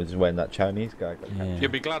it. was when that Chinese guy got captured.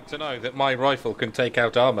 You'll be glad to know that my rifle can take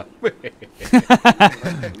out armor.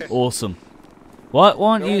 Awesome. Why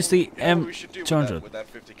don't you use the we should do M200? with that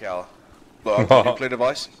 50 cal. Look, I've got a nuclear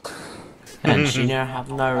device. Engineer have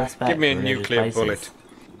no respect. Give me a for nuclear religious bullet.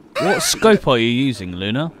 places. What scope are you using,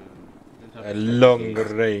 Luna? A long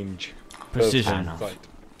range. Precision. Right.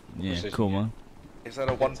 Yeah, Precision, cool, man. Is that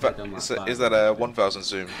a 1000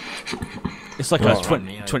 zoom? It's like a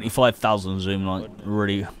 25,000 zoom, like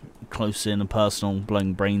really close in and personal,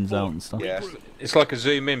 blowing brains out and stuff. Yeah. It's like a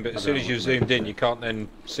zoom in, but as soon as you've zoomed in, you can't then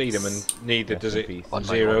see them, and neither does it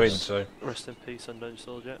zero in. So. Rest in peace, unknown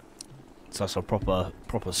soldier. So that's a proper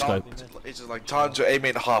scope. It's just like time to aim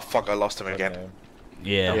it. Fuck, I lost him again.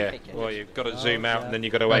 Yeah. Yeah. Well, you've got to zoom out, and then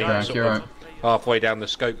you've got to aim sort of halfway down the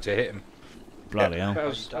scope to hit him. Bloody hell. I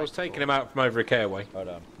was taking him out from over a caraway.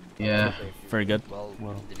 Yeah. Very good. Well,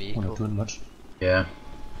 not doing much. Yeah.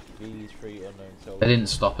 They didn't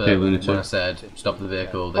stop it when I said stop the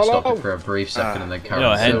vehicle. They stopped it for a brief second and then carried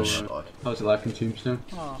on. How's it like in Tombstone?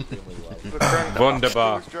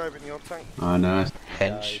 Wunderbar. Oh, nice.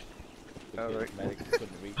 Hench.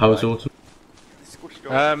 How was autumn?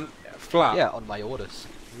 Flat. Yeah, on my orders.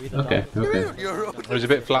 Okay, okay. It was a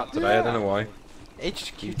bit flat today, I don't know why.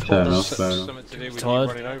 HQ Fair told enough, us. fair enough. Something to do with you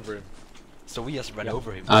running over him. So we just ran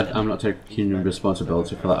over him. I'm not taking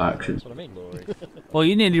responsibility for that action. Well,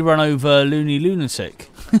 you nearly run over Loony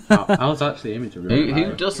Lunatic. I was actually aiming to run.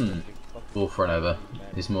 Who doesn't wolf run over?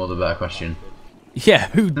 Is more the better question. Yeah,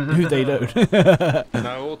 who they don't.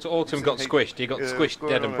 No, Autumn got squished. He got squished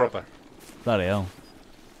dead and proper. Bloody hell.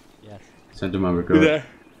 Send him my regards.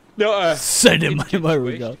 No, send him my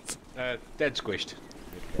regards. Dead squished.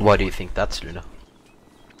 Why do you think that's, Luna?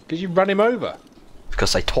 Because you ran him over.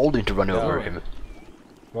 Because I told him to run over him.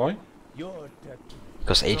 Why?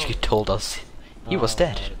 Because HQ told us he was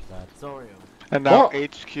dead. And now What?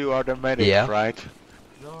 HQ are the medics, Yeah. right?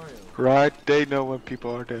 Right, they know when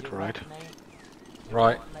people are dead, right?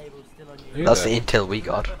 Right. That's the intel we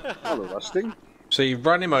got. Hello, Rusting. So you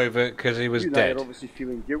ran him over because he was You and I dead. are obviously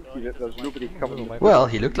feeling guilty that there's nobody covering the Well,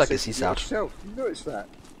 body. he looked like You a said CSAT. yourself. You noticed that?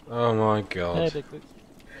 Oh my god.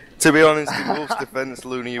 To be honest, in Wolf's defence,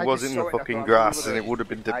 Looney, he I was just in saw the it, I fucking thought, grass, I and it would have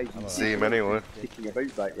been difficult to see him anyway. Kicking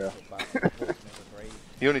about back there.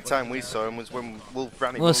 The only time we saw him was when Wolf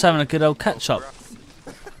ran him We're just over. having a good old catch up.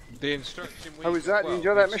 The instruction we How was that? Did you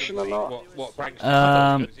enjoy that mission or not? What rank?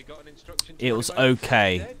 It was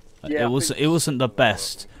okay. Yeah, It wasn't the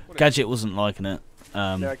best. Gadget wasn't liking it.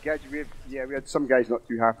 Yeah, Gadget, we had some guys not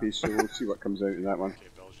too happy, so we'll see what comes out in that one.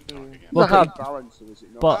 Well, It's a hard balance, though, is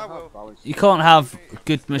it not? but Hard balance. you can't have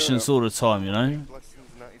good missions all the time, you know.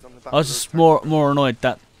 I was just more annoyed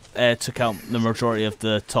that Air took out the majority of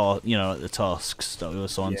the the tasks that we were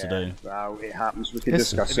assigned to do. Well, it happens. We can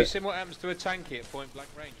discuss Have you it. seen what happens to a tanky at point blank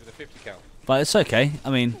range with a 50 cal? But it's okay. I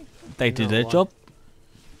mean, they did their job.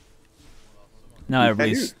 Now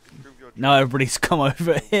everybody's come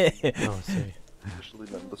over here. Oh, I see.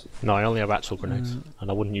 No, I only have actual grenades, and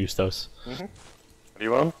I wouldn't use those. What do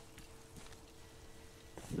you want?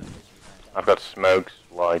 I've got smokes,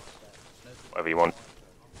 lights, whatever you want.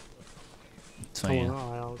 So Oh, yeah,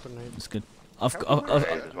 no, it's good. I've got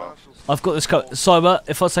this cyber.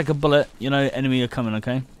 If I take a bullet, enemy are coming.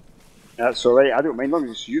 Okay. That's alright, I don't mind, long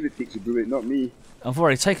as it's you that takes a bullet, not me. I've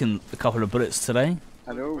already taken a couple of bullets today.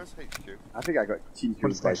 I know. I think I got team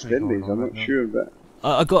killed by Spindays, I'm not sure, but...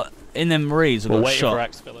 I got in them marines. I got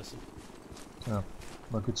shot. Oh,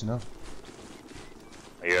 well, good to know.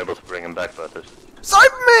 Are you able to bring him back, Butters?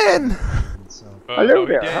 Cyberman! Hello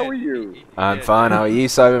there, how are you? I'm fine, how are you,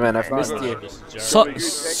 Cyberman? I've missed you.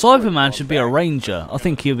 Cyberman should be a ranger. I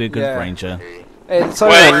think he'll be a good ranger. Hey,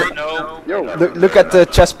 Cyberman, look at the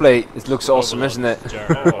chest plate. It looks awesome, isn't it?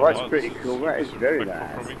 Oh, that's pretty cool, that is very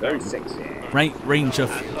nice, very sexy. Ranger.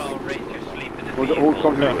 Hold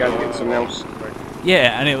compliment, guys, get someone else.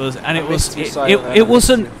 Yeah, and it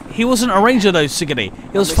wasn't. He wasn't a ranger though, Siggity.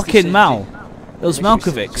 It was fucking Mal. It was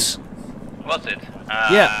Malkovic's. Was it?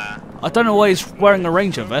 Yeah. I don't know why he's wearing a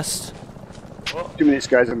ranger vest. 2 minutes,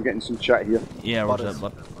 guys. I'm getting some chat here. Yeah, Roger.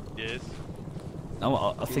 But yes.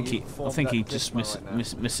 I think he just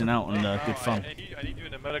missing out on good fun. I need you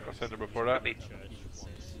in the medical center before that.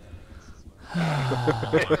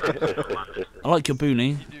 I like your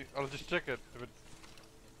boonie. I'll just check it.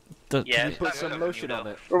 Can you put some lotion on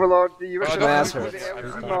it? Overlord, do you Oh, wish my ass to put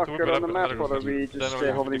hurts. the marker on the map, or are we just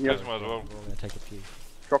hovering here?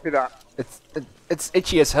 Copy that. It's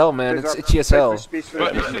itchy as hell, man. It's itchy as hell.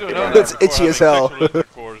 It's itchy as hell.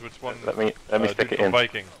 Let me stick it in.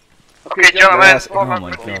 Viking. Okay, gentlemen, Oh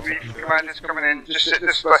my god. commanders coming in. Just sit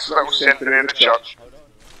this little centre in the church.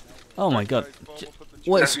 Oh my god.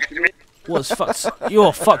 What's fucked?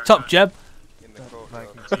 You're fucked up, Jeb.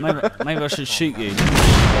 Maybe I should shoot you.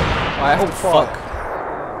 Oh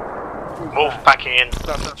fuck. Wolf backing in.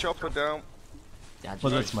 Stand the chopper down.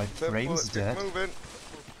 Well, that's my brain's dead. Moving.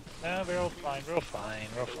 No, we're all fine, we're all fine,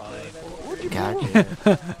 we're all fine.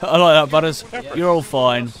 I like that, Butters. You're all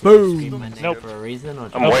fine. Boom. Nope. For a reason, or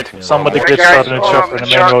Nope. just Somebody glitched out in a chopper and the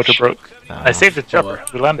main rotor broke. I saved the chopper.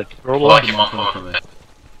 We landed. We're all alive.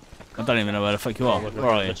 I don't even know where the fuck you are. Where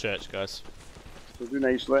are you? The church, guys. So do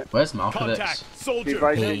nicely. Where's Malkovich? Be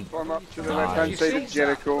advised, form up to the left-hand side of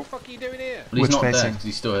Jericho. Well, he's not there, 'cause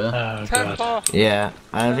he's still here. Oh, God. Yeah,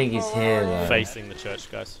 I don't think he's here though. Facing the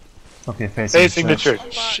church, guys. Okay, Facing the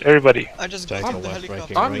church. Everybody. I just grabbed the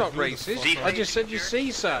helicopter. I'm not racist. I just said you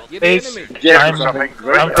CSAT. You're the Face. enemy.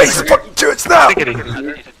 I'm facing the fucking church now!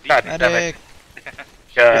 God damn it.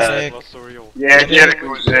 Yeah,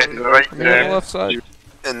 Jericho's right there.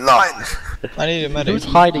 In line. I need a medic. Who's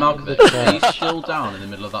hiding in the church? He's still down in the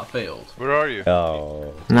middle of that field. Where are you?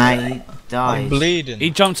 Oh. Nah, he died. I'm bleeding.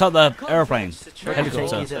 He jumped out the airplane.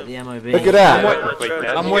 Helicopter. He's at the MOB. Look at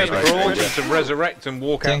that. I'm waiting for Alden to resurrect and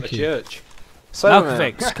walk out the church.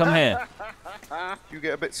 Malkovich, come here. You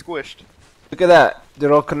get a bit squished. Look at that.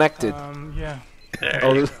 They're all connected. Yeah.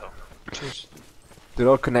 They're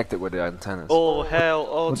all connected with the antennas. Oh hell,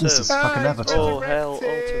 Autumn. What is this fucking avatar? Oh hell,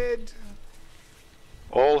 Autumn.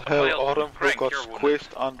 All hell, Autumn, who got squished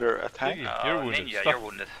under attack. You're wounded. Ninja, you're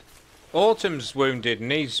wounded. Autumn's wounded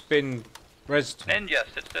and he's been rezzed. Ninja,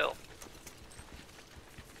 sit still.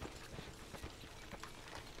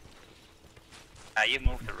 You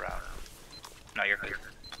moved around. No, you're good.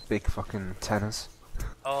 Big fucking antennas.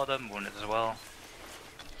 Autumn wounded as well.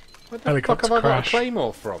 Where the fuck have I got a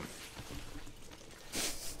claymore from?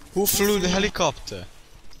 Who flew the helicopter?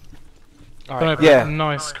 Right, yeah.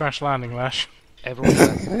 Nice crash landing, Lash. Everyone.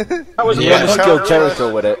 That was you almost killed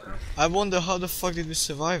Jericho with it. I wonder how the fuck did we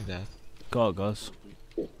survive that? God, guys.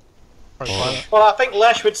 Well, I think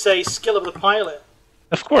Lesh would say skill of the pilot.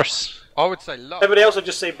 Of course. I would say luck. Everybody else would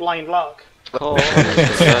just say blind luck. Oh,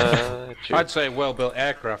 I'd say well-built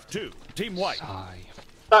aircraft. 2, Team White.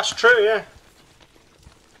 That's true, yeah.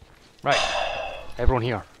 Right. Everyone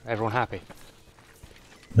here. Everyone happy.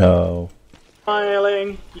 No.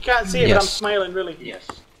 Smiling. You can't see it, but I'm smiling, really. Yes.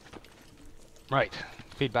 Right.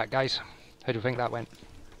 Feedback, guys. How do you think that went?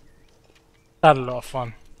 Had a lot of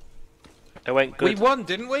fun. It went good. We won,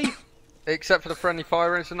 didn't we? Except for the friendly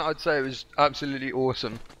fire incident, I'd say it was absolutely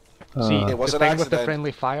awesome. See, It was the an thing with the accident.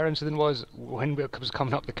 friendly fire incident was, when it was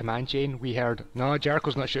coming up the command chain, we heard, no,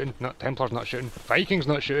 Jericho's not shooting, no, Templar's not shooting, Viking's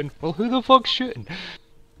not shooting, well, who the fuck's shooting?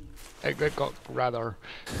 It got rather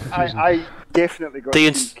confusing. I definitely got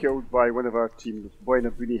killed by one of our team, boy in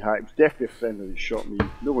a boonie hat. It was definitely a friendly that shot me.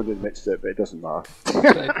 No one admits it, but it doesn't matter.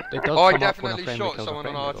 It does I come up when a definitely friendly shot kills a someone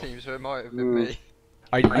on friendly, our though. team, so it might have been me.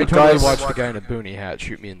 I totally watched the guy in a boonie hat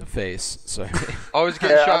shoot me in the face, so... I was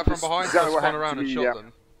getting shot from behind, so I spun around and shot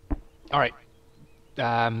them. Alright.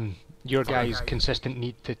 Your guys' consistent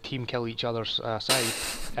need to team kill each other's side.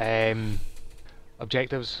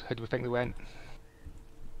 Objectives, how do we think they went?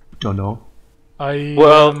 Don't know. I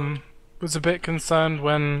was a bit concerned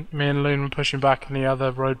when me and Loon were pushing back and the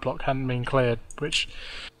other roadblock hadn't been cleared, which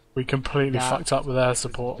we completely fucked up with air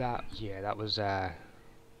support. That was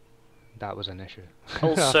an issue.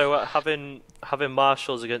 Also, having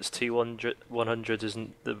marshals against T100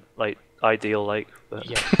 isn't the ideal. But.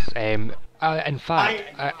 Yes. In fact,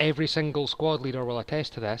 every single squad leader will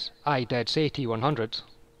attest to this. I did say T100s,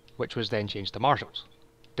 which was then changed to marshals.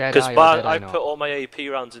 Because I put all my AP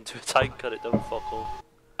rounds into a tank and it done fuck all.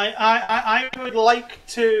 I would like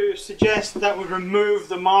to suggest that we remove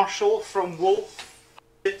the marshal from Wolf.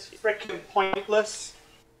 It's freaking pointless.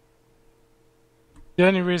 The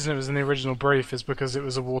only reason it was in the original brief is because it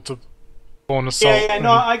was a waterborne assault.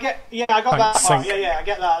 I got that part. Sink. I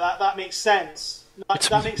get that. That makes sense.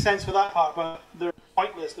 That makes sense for that part, but they're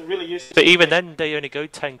pointless. They're really useless. But even then, they only go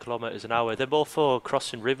 10 kilometers an hour. They're more for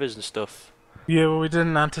crossing rivers and stuff. Yeah, well, we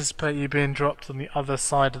didn't anticipate you being dropped on the other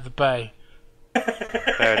side of the bay.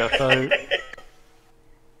 Fair enough. So,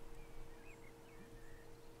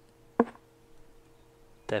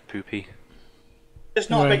 they're poopy.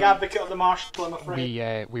 Just not a big advocate of the marshal, I'm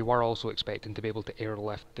afraid. We were also expecting to be able to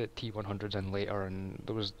airlift the T100s in later, and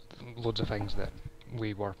there was loads of things that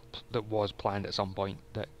was planned at some point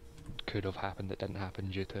that could have happened that didn't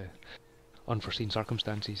happen due to unforeseen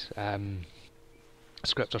circumstances.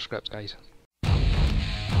 Scripts are scripts, guys.